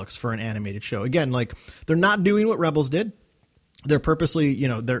beautiful it looks for an animated show. Again, like, they're not doing what Rebels did. They're purposely,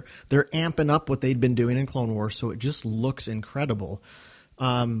 they're amping up what they'd been doing in Clone Wars, so it just looks incredible.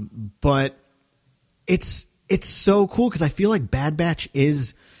 But it's so cool because I feel like Bad Batch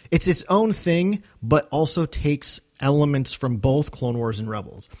it's its own thing, but also takes elements from both Clone Wars and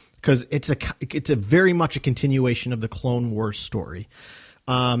Rebels, because it's a very much a continuation of the Clone Wars story.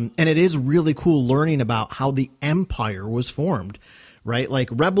 And it is really cool learning about how the Empire was formed, right? Like,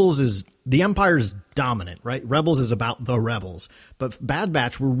 the Empire is dominant, right? Rebels is about the rebels, but Bad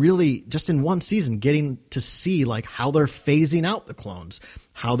Batch, we're really just in one season getting to see like how they're phasing out the clones,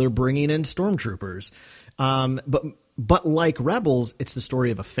 how they're bringing in stormtroopers. But like Rebels, it's the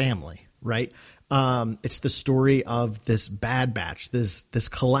story of a family, right? It's the story of this Bad Batch, this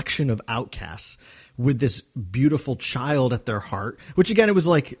collection of outcasts with this beautiful child at their heart, which again, it was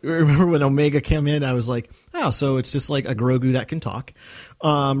like, remember when Omega came in, I was like, oh, so it's just like a Grogu that can talk.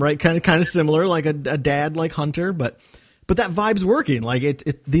 Right. Kind of similar, like a dad, like Hunter, but that vibe's working. Like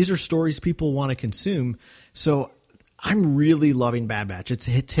these are stories people want to consume. So I'm really loving Bad Batch. It's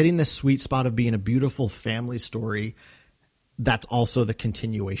hitting the sweet spot of being a beautiful family story that's also the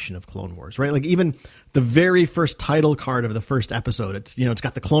continuation of Clone Wars, right? Like, even the very first title card of the first episode, it's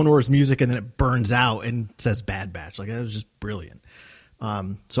got the Clone Wars music and then it burns out and says Bad Batch. Like, that was just brilliant.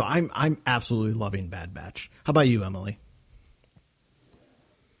 So I'm absolutely loving Bad Batch. How about you, Emily?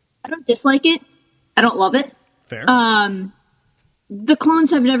 I don't dislike it. I don't love it. Fair. The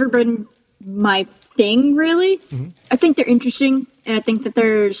clones have never been my thing, really. Mm-hmm. I think they're interesting, and I think that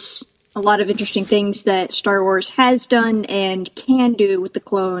there's a lot of interesting things that Star Wars has done and can do with the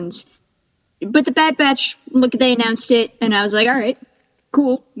clones. But the Bad Batch, look, they announced it, and I was like, all right,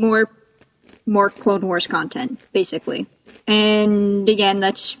 cool, more Clone Wars content, basically. And again,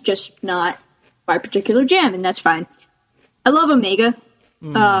 that's just not my particular jam, and that's fine. I love Omega.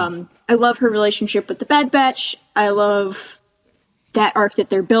 I love her relationship with the Bad Batch. I love that arc that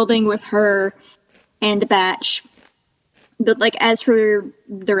they're building with her and the Batch. But, like, as for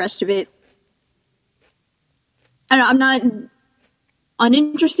the rest of it, I don't know, I'm not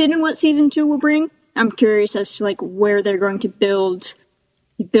uninterested in what Season 2 will bring. I'm curious as to, like, where they're going to build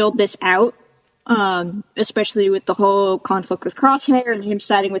this out, especially with the whole conflict with Crosshair and him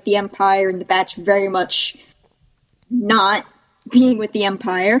siding with the Empire and the Batch very much not being with the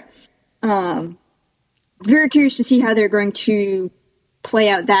Empire. Very curious to see how they're going to play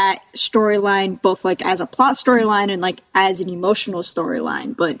out that storyline, both like as a plot storyline and like as an emotional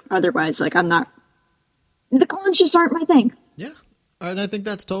storyline. But otherwise, like the clones just aren't my thing. Yeah, and I think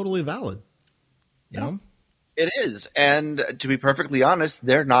that's totally valid. You know? It is. And to be perfectly honest,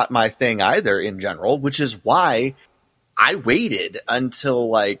 they're not my thing either in general, which is why I waited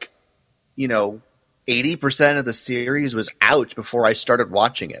until 80% of the series was out before I started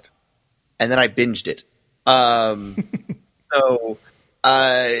watching it. And then I binged it. So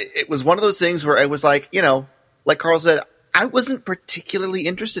it was one of those things where I was like, like Carl said, I wasn't particularly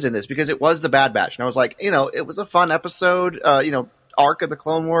interested in this because it was the Bad Batch. And I was like, it was a fun episode, arc of the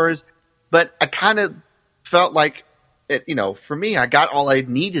Clone Wars. But I kind of felt like, for me, I got all I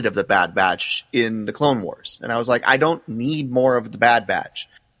needed of the Bad Batch in the Clone Wars. And I was like, I don't need more of the Bad Batch.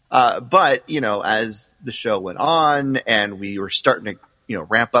 But, as the show went on and we were starting to,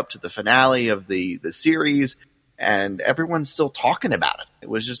 ramp up to the finale of the series, and everyone's still talking about it. It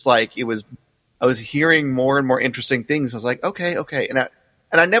was just like, I was hearing more and more interesting things. I was like, okay. And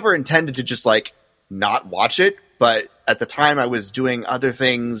I never intended to just not watch it, but at the time I was doing other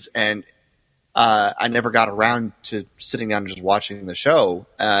things and I never got around to sitting down and just watching the show.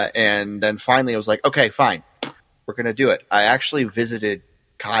 And then finally I was like, okay, fine. We're going to do it. I actually visited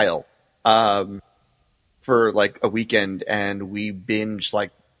Kyle for a weekend, and we binged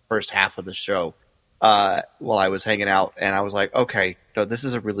first half of the show while I was hanging out. And I was like, okay, no, this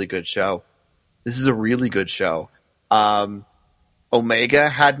is a really good show. This is a really good show. Omega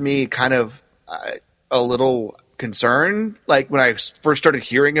had me kind of a little concerned, when I first started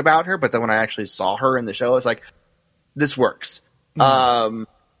hearing about her, but then when I actually saw her in the show, I was like, this works. Mm-hmm.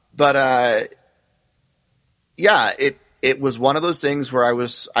 It was one of those things where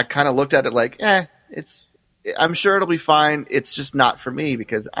I kind of looked at it I'm sure it'll be fine. It's just not for me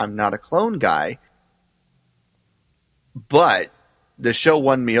because I'm not a clone guy. But the show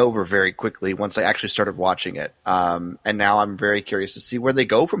won me over very quickly once I actually started watching it. And now I'm very curious to see where they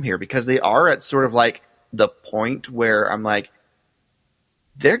go from here, because they are at sort of the point where I'm like,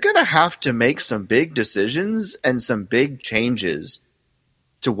 they're going to have to make some big decisions and some big changes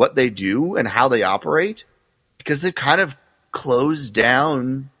to what they do and how they operate, because they've kind of closed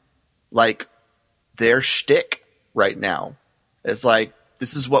down their shtick right now. It's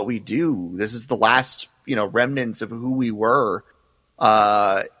this is what we do. This is the last, remnants of who we were.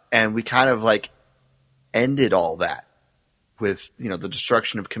 And we kind of ended all that with, the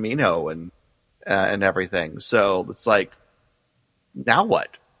destruction of Camino and everything. So it's now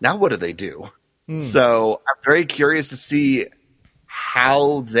what? Now what do they do? So I'm very curious to see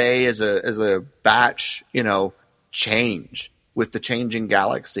how they as a batch, change with the changing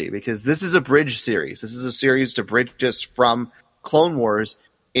galaxy, because this is a bridge series. This is a series to bridge us from Clone Wars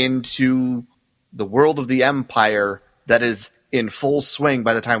into the world of the Empire that is in full swing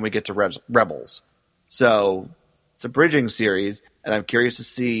by the time we get to Rebels. So it's a bridging series, and I'm curious to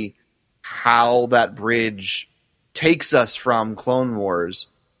see how that bridge takes us from Clone Wars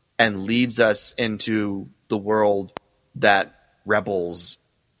and leads us into the world that Rebels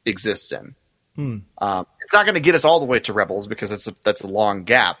exists in. It's not going to get us all the way to Rebels because that's a long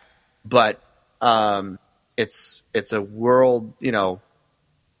gap, but it's a world,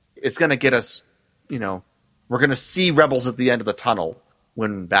 it's going to get us, we're going to see Rebels at the end of the tunnel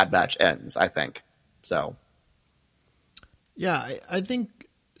when Bad Batch ends, I think. So, yeah, I think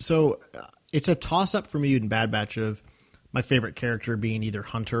so. It's a toss up for me in Bad Batch of my favorite character being either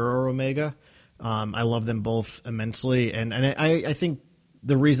Hunter or Omega. I love them both immensely, and I think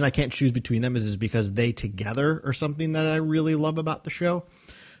the reason I can't choose between them is because they together are something that I really love about the show.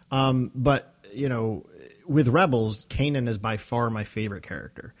 But with Rebels, Kanan is by far my favorite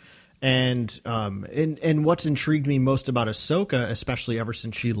character. And what's intrigued me most about Ahsoka, especially ever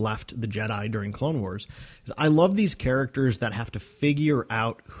since she left the Jedi during Clone Wars, is I love these characters that have to figure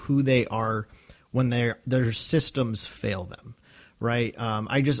out who they are when their systems fail them, right?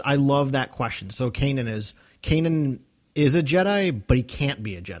 I love that question. So Kanan is a Jedi, but he can't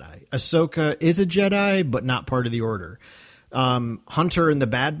be a Jedi. Ahsoka is a Jedi, but not part of the Order. Hunter and the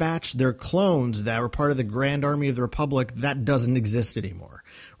Bad Batch, they're clones that were part of the Grand Army of the Republic that doesn't exist anymore,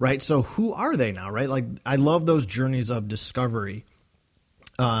 right? So who are they now, right? I love those journeys of discovery.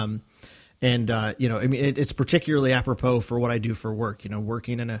 It's particularly apropos for what I do for work,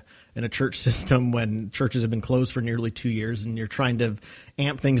 working in a church system when churches have been closed for nearly 2 years and you're trying to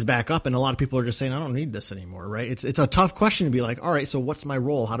amp things back up. And a lot of people are just saying, I don't need this anymore. Right. It's a tough question to be like, all right, so what's my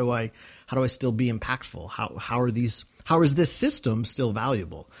role? How do I still be impactful? How is this system still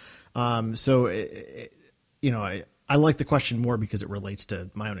valuable? I I like the question more because it relates to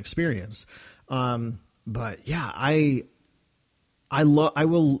my own experience. But yeah,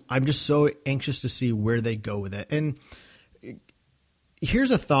 I'm just so anxious to see where they go with it. And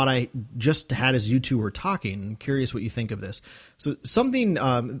here's a thought I just had as you two were talking. I'm curious what you think of this. So something,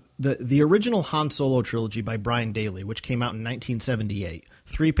 the original Han Solo trilogy by Brian Daley, which came out in 1978,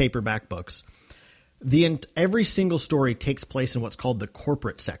 3 paperback books. Every single story takes place in what's called the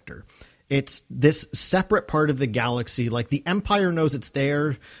corporate sector. It's this separate part of the galaxy. Like the Empire knows it's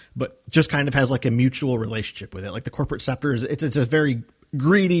there, but just kind of has like a mutual relationship with it. Like the corporate sector it's a very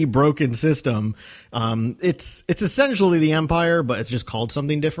greedy, broken system. It's essentially the Empire, but it's just called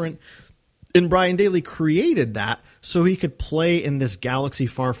something different. And Brian Daley created that so he could play in this galaxy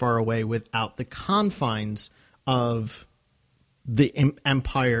far, far away without the confines of the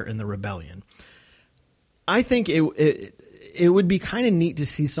Empire and the Rebellion. I think it would be kind of neat to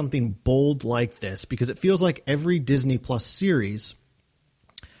see something bold like this, because it feels like every Disney Plus series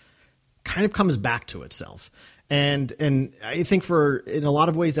kind of comes back to itself. And I think in a lot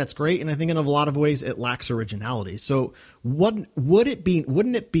of ways that's great, and I think in a lot of ways it lacks originality. So wouldn't it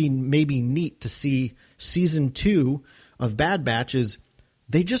be maybe neat to see season 2 of Bad Batch is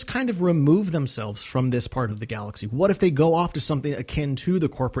they just kind of remove themselves from this part of the galaxy? What if they go off to something akin to the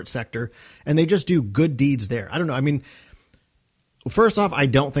corporate sector and they just do good deeds there? I don't know. I mean, first off, I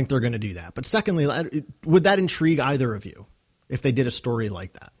don't think they're going to do that. But secondly, would that intrigue either of you if they did a story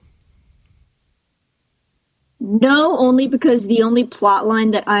like that? No, only because the only plot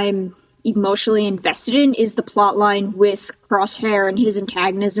line that I'm emotionally invested in is the plot line with Crosshair and his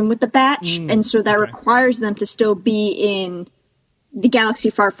antagonism with the Batch. And so that requires them to still be in the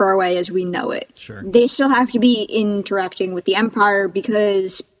galaxy far, far away as we know it. Sure. They still have to be interacting with the Empire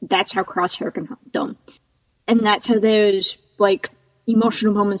because that's how Crosshair can help them. And that's how those, like,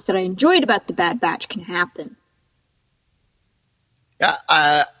 emotional moments that I enjoyed about the Bad Batch can happen. Yeah,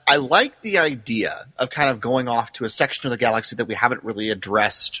 I like the idea of kind of going off to a section of the galaxy that we haven't really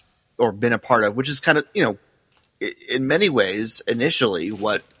addressed or been a part of, which is kind of, in many ways, initially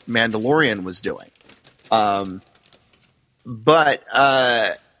what Mandalorian was doing. But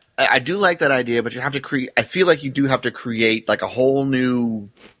I do like that idea, but you have to create, I feel like you do have to create like a whole new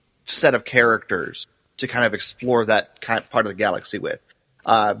set of characters to kind of explore that kind of part of the galaxy with.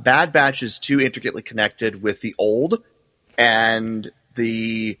 Bad Batch is too intricately connected with the old and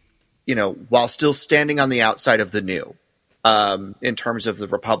the, while still standing on the outside of the new, in terms of the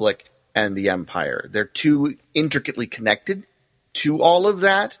Republic and the Empire. They're too intricately connected to all of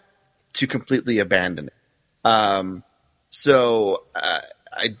that to completely abandon it. So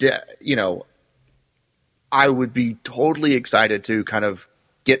I would be totally excited to kind of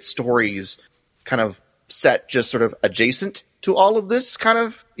get stories kind of set just sort of adjacent to all of this kind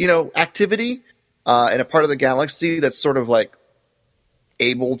of, activity, in a part of the galaxy that's sort of like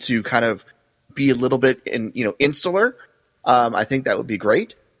able to kind of be a little bit insular. I think that would be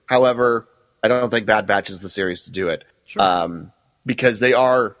great. However, I don't think Bad Batch is the series to do it. Sure. Because they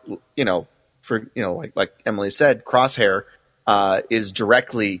are, like Emily said, Crosshair is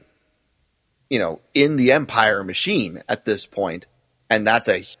directly, in the Empire machine at this point, and that's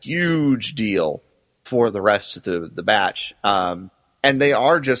a huge deal for the rest of the batch. And they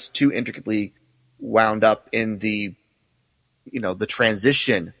are just too intricately wound up in the, the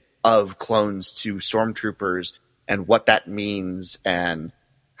transition of clones to stormtroopers and what that means and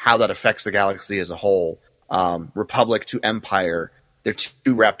how that affects the galaxy as a whole. Republic to Empire, they're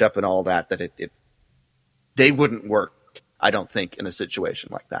too wrapped up in all that they wouldn't work, I don't think, in a situation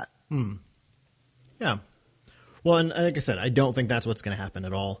like that. Yeah. Well, and like I said, I don't think that's what's going to happen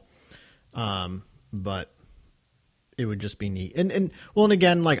at all. But it would just be neat. And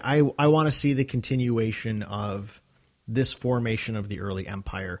again, like I want to see the continuation of this formation of the early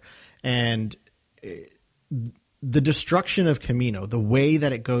Empire and the destruction of Kamino, the way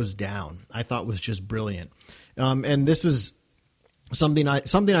that it goes down, I thought was just brilliant. And this was something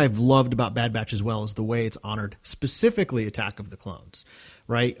I've loved about Bad Batch as well, is the way it's honored, specifically Attack of the Clones,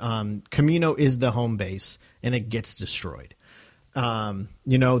 right? Kamino is the home base and it gets destroyed. And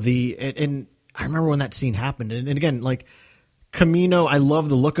I remember when that scene happened. And again, like Kamino, I love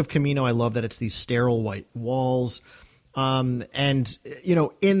the look of Kamino. I love that it's these sterile white walls. And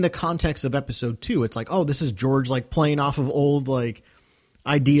in the context of episode 2, it's like, oh, this is George like playing off of old, like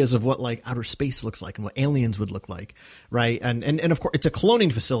ideas of what like outer space looks like and what aliens would look like. Right. And of course it's a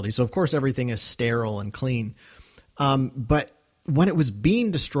cloning facility. So of course everything is sterile and clean. But when it was being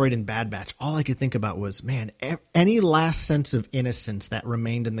destroyed in Bad Batch, all I could think about was, man, any last sense of innocence that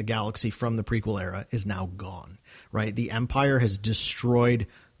remained in the galaxy from the prequel era is now gone, right? The Empire has destroyed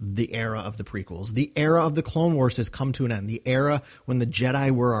the era of the prequels. The era of the Clone Wars has come to an end. The era when the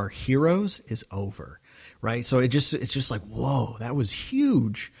Jedi were our heroes is over, right? So it's just like, whoa, that was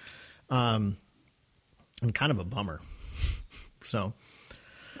huge, and kind of a bummer. So,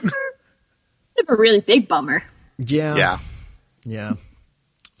 a really big bummer. Yeah.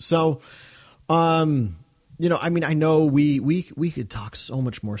 So, you know, I mean, I know we could talk so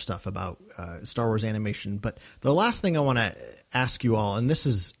much more stuff about Star Wars animation, but the last thing I want to ask you all, and this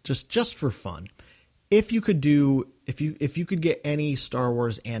is just for fun, if you could get any Star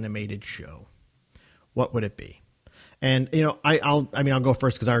Wars animated show, what would it be? And you know, I'll go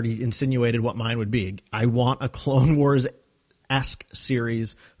first because I already insinuated what mine would be. I want a Clone Wars-esque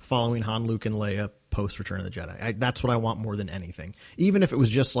series following Han, Luke, and Leia post Return of the Jedi. That's what I want more than anything, even if it was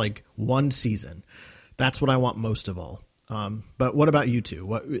just like one season. That's what I want most of all. But what about you two?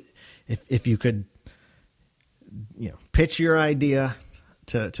 What if you could, you know, pitch your idea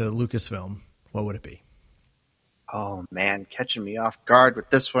to Lucasfilm? What would it be? Oh man, catching me off guard with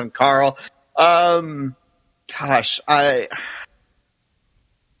this one, Carl. Gosh, I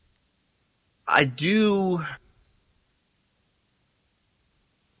do.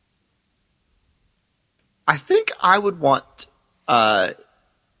 I think I would want, and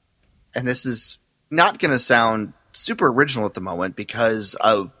this is not going to sound super original at the moment because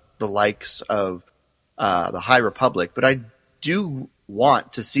of the likes of the High Republic, but I do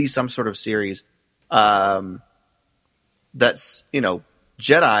want to see some sort of series that's, you know,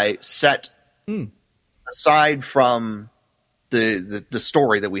 Jedi set aside from the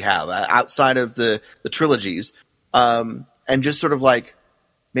story that we have outside of the trilogies, and just sort of like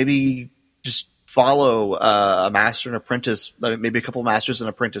maybe just follow a master and apprentice, maybe a couple masters and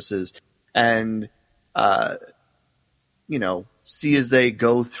apprentices, and you know, see as they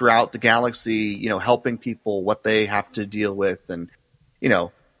go throughout the galaxy, you know, helping people what they have to deal with, and you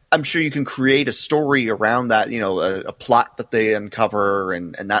know, I'm sure you can create a story around that, you know, a plot that they uncover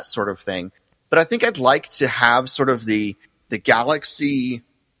and that sort of thing. But I think I'd like to have sort of the galaxy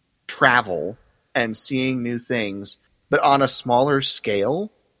travel and seeing new things, but on a smaller scale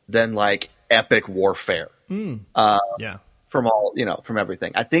than like epic warfare. Yeah. From all, you know, from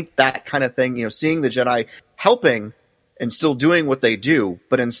everything. I think that kind of thing, you know, seeing the Jedi helping and still doing what they do,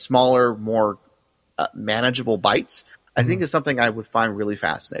 but in smaller, more manageable bites, I think is something I would find really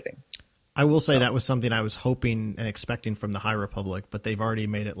fascinating. I will say that was something I was hoping and expecting from the High Republic, but they've already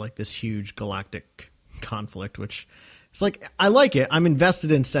made it like this huge galactic conflict, which it's like, I like it. I'm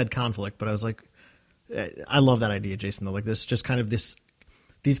invested in said conflict, but I was like, I love that idea, Jason, though. Like this, just kind of these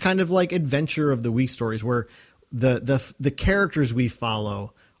kind of like adventure of the week stories where the characters we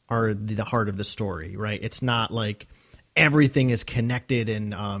follow are the heart of the story, right? It's not like everything is connected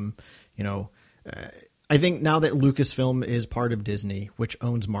and, you know, I think now that Lucasfilm is part of Disney, which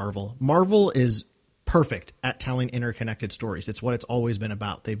owns Marvel, Marvel is perfect at telling interconnected stories. It's what it's always been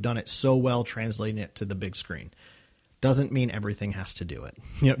about. They've done it so well translating it to the big screen. Doesn't mean everything has to do it.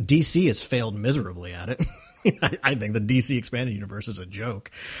 You know, DC has failed miserably at it. I think the DC expanded universe is a joke.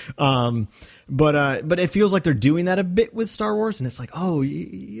 But it feels like they're doing that a bit with Star Wars, and it's like, oh,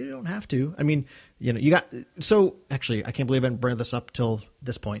 you don't have to. I mean, you know, you got, so actually, I can't believe I didn't bring this up till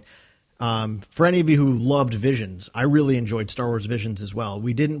this point. For any of you who loved Visions, I really enjoyed Star Wars Visions as well.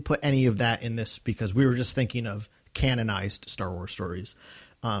 We didn't put any of that in this because we were just thinking of canonized Star Wars stories.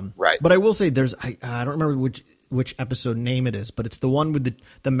 Right. But I will say I don't remember which episode name it is, but it's the one with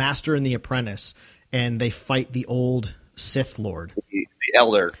the Master and the Apprentice, and they fight the old Sith Lord. The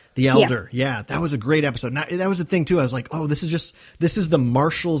Elder. The Elder. Yeah, that was a great episode. Now, that was the thing, too. I was like, oh, this is the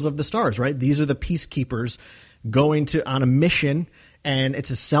Marshals of the Stars, right? These are the peacekeepers going on a mission, and it's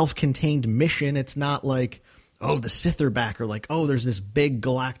a self-contained mission. It's not like, oh, the Sith are back, or like, oh, there's this big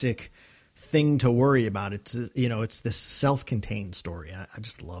galactic thing to worry about. It's, you know, it's this self-contained story. I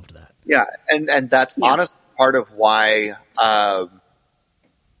just loved that. Yeah, and that's honestly part of why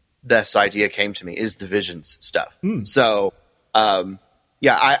this idea came to me is the Visions stuff. So, let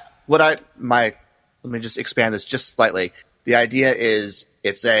me just expand this just slightly. The idea is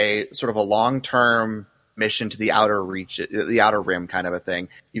it's a sort of a long-term mission to the outer rim kind of a thing.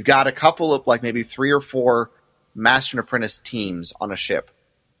 You've got a couple of like maybe 3 or 4 master and apprentice teams on a ship.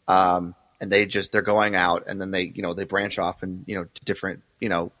 And they're going out, and then they branch off and, you know, to different, you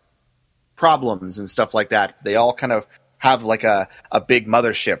know, problems and stuff like that. They all kind of have like a big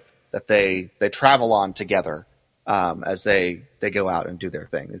mothership that they travel on together, as they go out and do their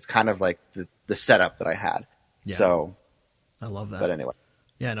thing. It's kind of like the setup that I had. Yeah. So I love that. But anyway.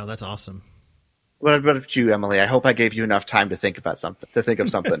 Yeah, no, that's awesome. What about you, Emily? I hope I gave you enough time to think of something.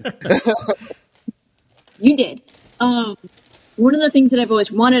 You did. one of the things that I've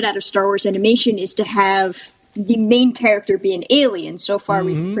always wanted out of Star Wars animation is to have the main character be an alien. So far,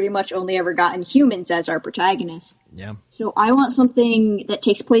 we've pretty much only ever gotten humans as our protagonists. Yeah. So I want something that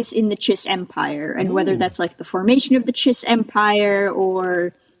takes place in the Chiss Empire, and whether that's like the formation of the Chiss Empire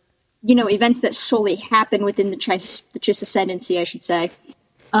or, you know, events that solely happen within the Chiss Ascendancy, I should say.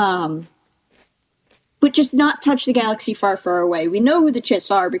 But just not touch the galaxy far, far away. We know who the Chiss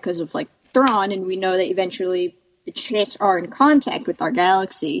are because of, like, Thrawn, and we know that eventually the Chiss are in contact with our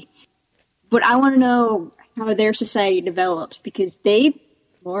galaxy. But I want to know how their society developed, because they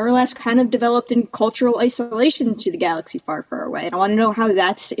more or less kind of developed in cultural isolation to the galaxy far, far away. And I want to know how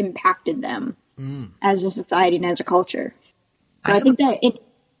that's impacted them as a society and as a culture. So I think that an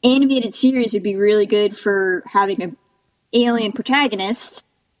animated series would be really good for having an alien protagonist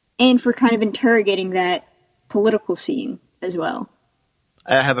and for kind of interrogating that political scene as well.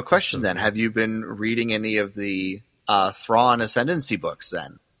 I have a question then. Have you been reading any of the Thrawn Ascendancy books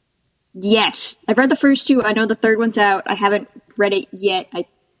then? Yes. I've read the first two. I know the third one's out. I haven't read it yet. I'm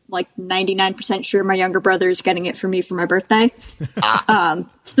like 99% sure my younger brother is getting it for me for my birthday. So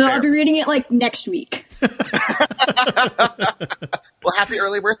fair. I'll be reading it like next week. Well, happy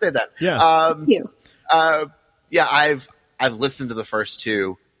early birthday then. Yeah. Thank you. Yeah, I've listened to the first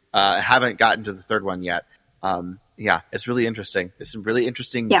two. Haven't gotten to the third one yet. Yeah, it's really interesting. There's some really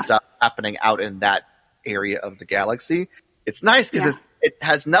interesting stuff happening out in that area of the galaxy. It's nice because it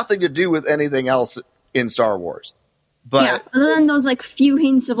has nothing to do with anything else in Star Wars. But other than those like few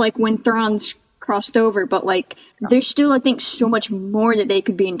hints of like when Thrawn's crossed over, but like there's still, I think, so much more that they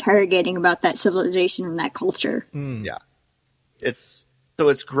could be interrogating about that civilization and that culture. Yeah, it's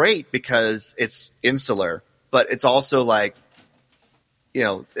great because it's insular, but it's also like, you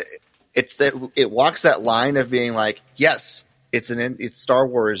know, it walks that line of being like, yes, it's Star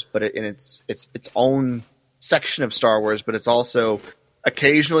Wars, but it's its own section of Star Wars, but it's also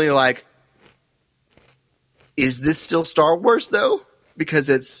occasionally like, is this still Star Wars though? Because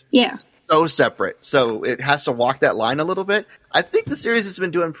it's so separate. So it has to walk that line a little bit. I think the series has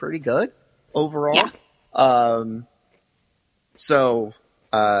been doing pretty good overall. Yeah.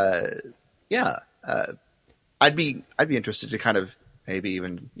 I'd be interested to kind of maybe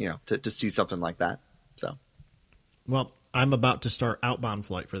even, you know, to see something like that. So, well, I'm about to start Outbound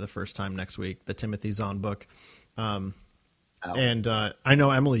Flight for the first time next week, the Timothy Zahn book. And I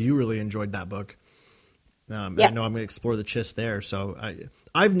know, Emily, you really enjoyed that book. I know I'm going to explore the Chiss there. So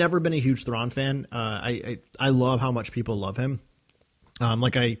I've never been a huge Thrawn fan. I love how much people love him.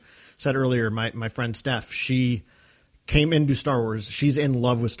 Like I said earlier, my friend Steph, she came into Star Wars. She's in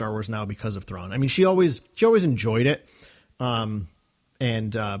love with Star Wars now because of Thrawn. I mean, she always enjoyed it.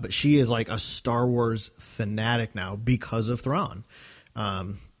 But she is like a Star Wars fanatic now because of Thrawn.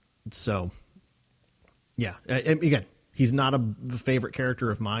 So yeah, again, he's not a favorite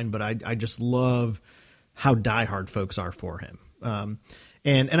character of mine, but I just love how diehard folks are for him.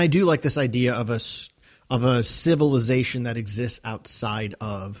 And I do like this idea of a civilization that exists outside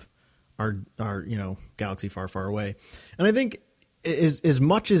of our galaxy far, far away. And I think as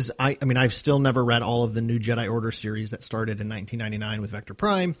much as I mean, I've still never read all of the New Jedi Order series that started in 1999 with Vector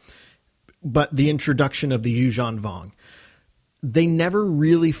Prime, but the introduction of the Yuuzhan Vong, they never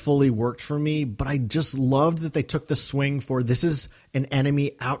really fully worked for me, but I just loved that they took the swing for, this is an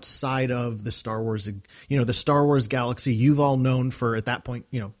enemy outside of the Star Wars, the Star Wars galaxy you've all known for, at that point,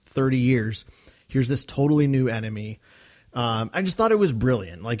 30 years. Here's this totally new enemy. I just thought it was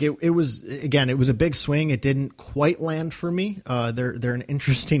brilliant. Like it was a big swing. It didn't quite land for me. They're an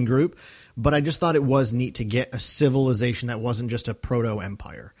interesting group, but I just thought it was neat to get a civilization that wasn't just a proto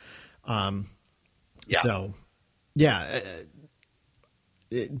empire. But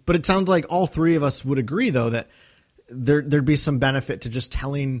it sounds like all three of us would agree, though, that there'd be some benefit to just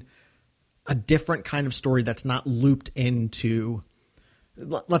telling a different kind of story that's not looped into,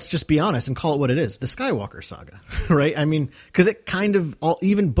 let's just be honest and call it what it is, the Skywalker saga, right? I mean, because it kind of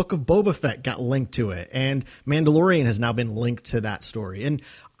even Book of Boba Fett got linked to it, and Mandalorian has now been linked to that story. And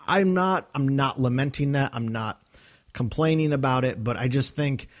I'm not lamenting that. I'm not complaining about it, but I just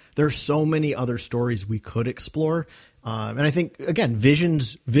think there's so many other stories we could explore. And I think, again,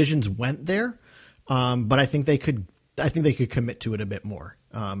 Visions went there, but I think they could commit to it a bit more,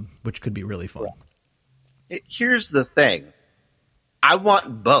 which could be really fun. Here's the thing. I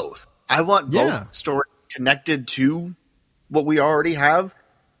want both. I want both stories connected to what we already have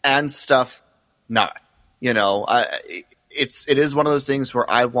and stuff not. It is one of those things where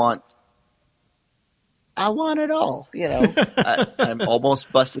I want it all. I'm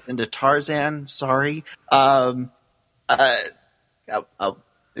almost busted into Tarzan. Sorry. But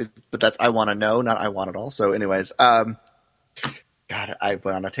that's I want to know, not I want it all. So anyways, God, I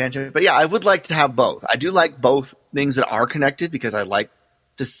went on a tangent, but yeah, I would like to have both. I do like both things that are connected because I like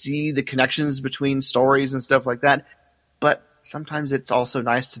to see the connections between stories and stuff like that. But sometimes it's also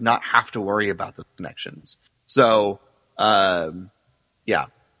nice to not have to worry about the connections. So, yeah,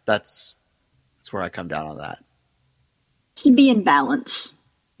 that's where I come down on that. To be in balance.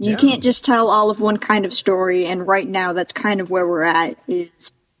 You can't just tell all of one kind of story, and right now that's kind of where we're at,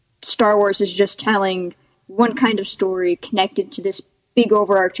 is Star Wars is just telling one kind of story connected to this big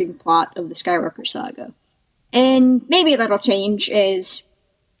overarching plot of the Skywalker saga. And maybe that'll change as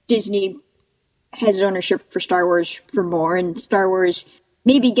Disney has ownership for Star Wars for more, and Star Wars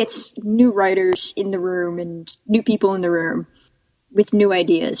maybe gets new writers in the room and new people in the room with new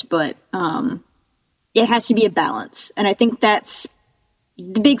ideas, but it has to be a balance. And I think that's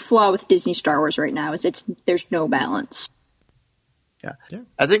the big flaw with Disney Star Wars right now, is there's no balance. Yeah.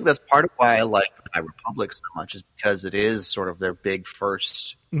 I think that's part of why I like the High Republic so much, is because it is sort of their big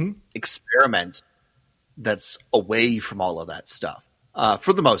first experiment that's away from all of that stuff,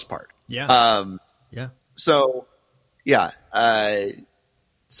 for the most part. Yeah. So, yeah.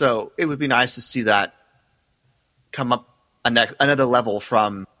 So it would be nice to see that come up another level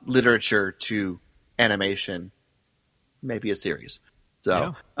from literature to animation, maybe a series.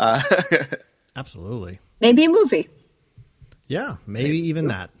 So, absolutely. Maybe a movie. Yeah, maybe even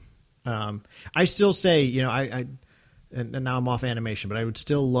that. I still say, and now I'm off animation, but I would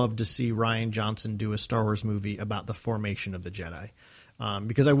still love to see Rian Johnson do a Star Wars movie about the formation of the Jedi.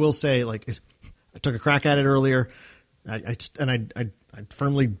 Because I will say, I took a crack at it earlier, I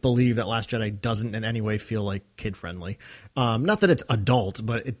firmly believe that Last Jedi doesn't in any way feel like kid friendly. Not that it's adult,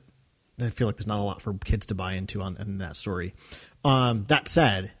 but I feel like there's not a lot for kids to buy into in that story. That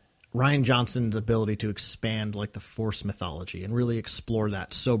said, Rian Johnson's ability to expand the Force mythology and really explore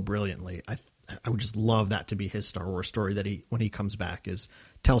that so brilliantly, I would just love that to be his Star Wars story, that when he comes back, is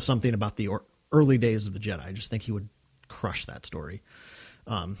tell something about the early days of the Jedi. I just think he would crush that story.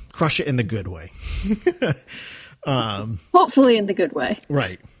 Crush it in the good way. Hopefully in the good way.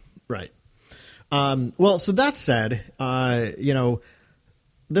 Right. Well, so that said,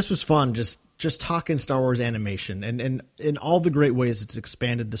 this was fun, just talking Star Wars animation and in all the great ways it's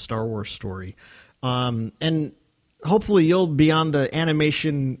expanded the Star Wars story. And hopefully you'll be on the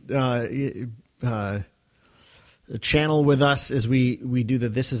animation channel with us as we do the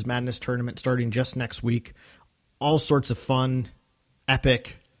This Is Madness tournament starting just next week. All sorts of fun,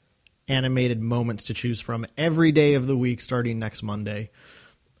 epic, animated moments to choose from every day of the week starting next Monday.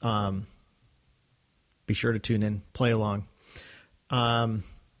 Be sure to tune in, play along.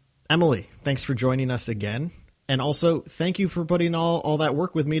 Emily, thanks for joining us again. And also, thank you for putting all that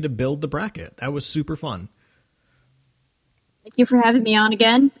work with me to build the bracket. That was super fun. Thank you for having me on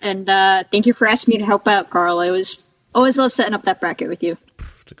again. And thank you for asking me to help out, Carl. I always love setting up that bracket with you.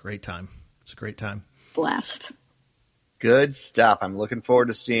 It's a great time. Blast. Good stuff. I'm looking forward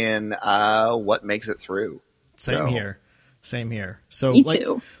to seeing what makes it through. Same here. So, me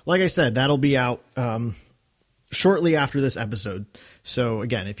too. Like I said, that'll be out shortly after this episode. So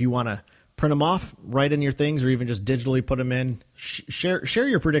again, if you want to print them off, write in your things, or even just digitally put them in, share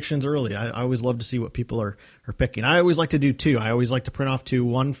your predictions early. I always love to see what people are picking. I always like to do two. I always like to print off two,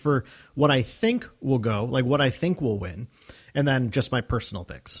 one for what I think will go, what I think will win, and then just my personal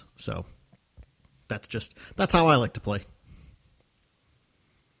picks. So that's how I like to play.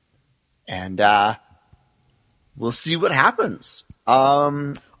 And we'll see what happens.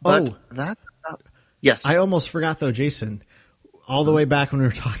 Yes. I almost forgot, though, Jason, all the way back when we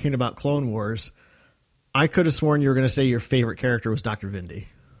were talking about Clone Wars, I could have sworn you were going to say your favorite character was Dr. Vindy.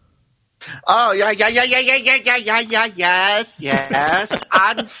 Oh, yeah, yes.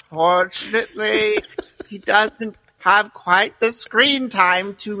 Unfortunately, he doesn't have quite the screen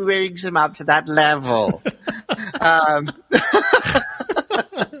time to raise him up to that level.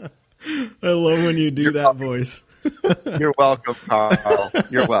 I love when you do that voice. You're welcome, Carl.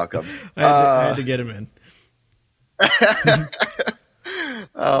 You're welcome. I had to get him in.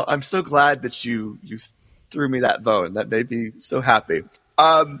 I'm so glad that you threw me that bone. That made me so happy.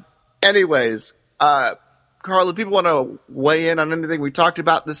 Anyways, Carl, if people want to weigh in on anything we talked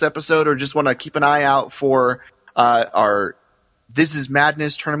about this episode, or just want to keep an eye out for our This Is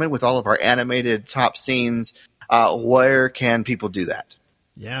Madness tournament with all of our animated top scenes, where can people do that?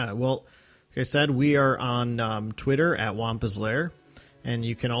 Yeah, well, like I said, we are on Twitter at Wampa's Lair, and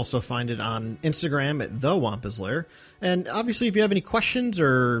you can also find it on Instagram at The Wampa's Lair. And obviously, if you have any questions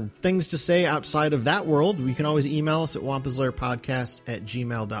or things to say outside of that world, you can always email us at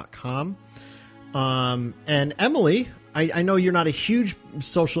wampaslairpodcast@gmail.com. And Emily, I know you're not a huge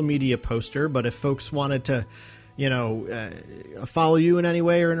social media poster, but if folks wanted to, follow you in any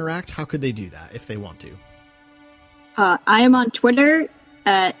way or interact, how could they do that if they want to? I am on Twitter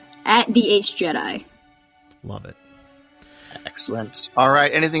at the Ace Jedi. Love it. Excellent. All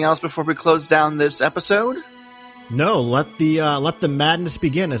right. Anything else before we close down this episode? No, let the madness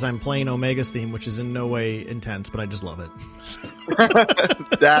begin as I'm playing Omega's theme, which is in no way intense, but I just love it.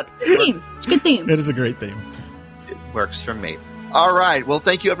 It's a good theme. It is a great theme. It works for me. All right. Well,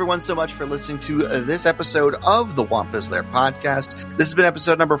 thank you everyone so much for listening to this episode of the Wampa's Lair podcast. This has been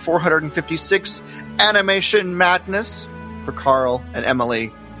episode number 456, Animation Madness. For Carl and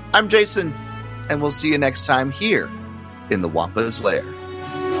Emily, I'm Jason, and we'll see you next time here in the Wampa's Lair.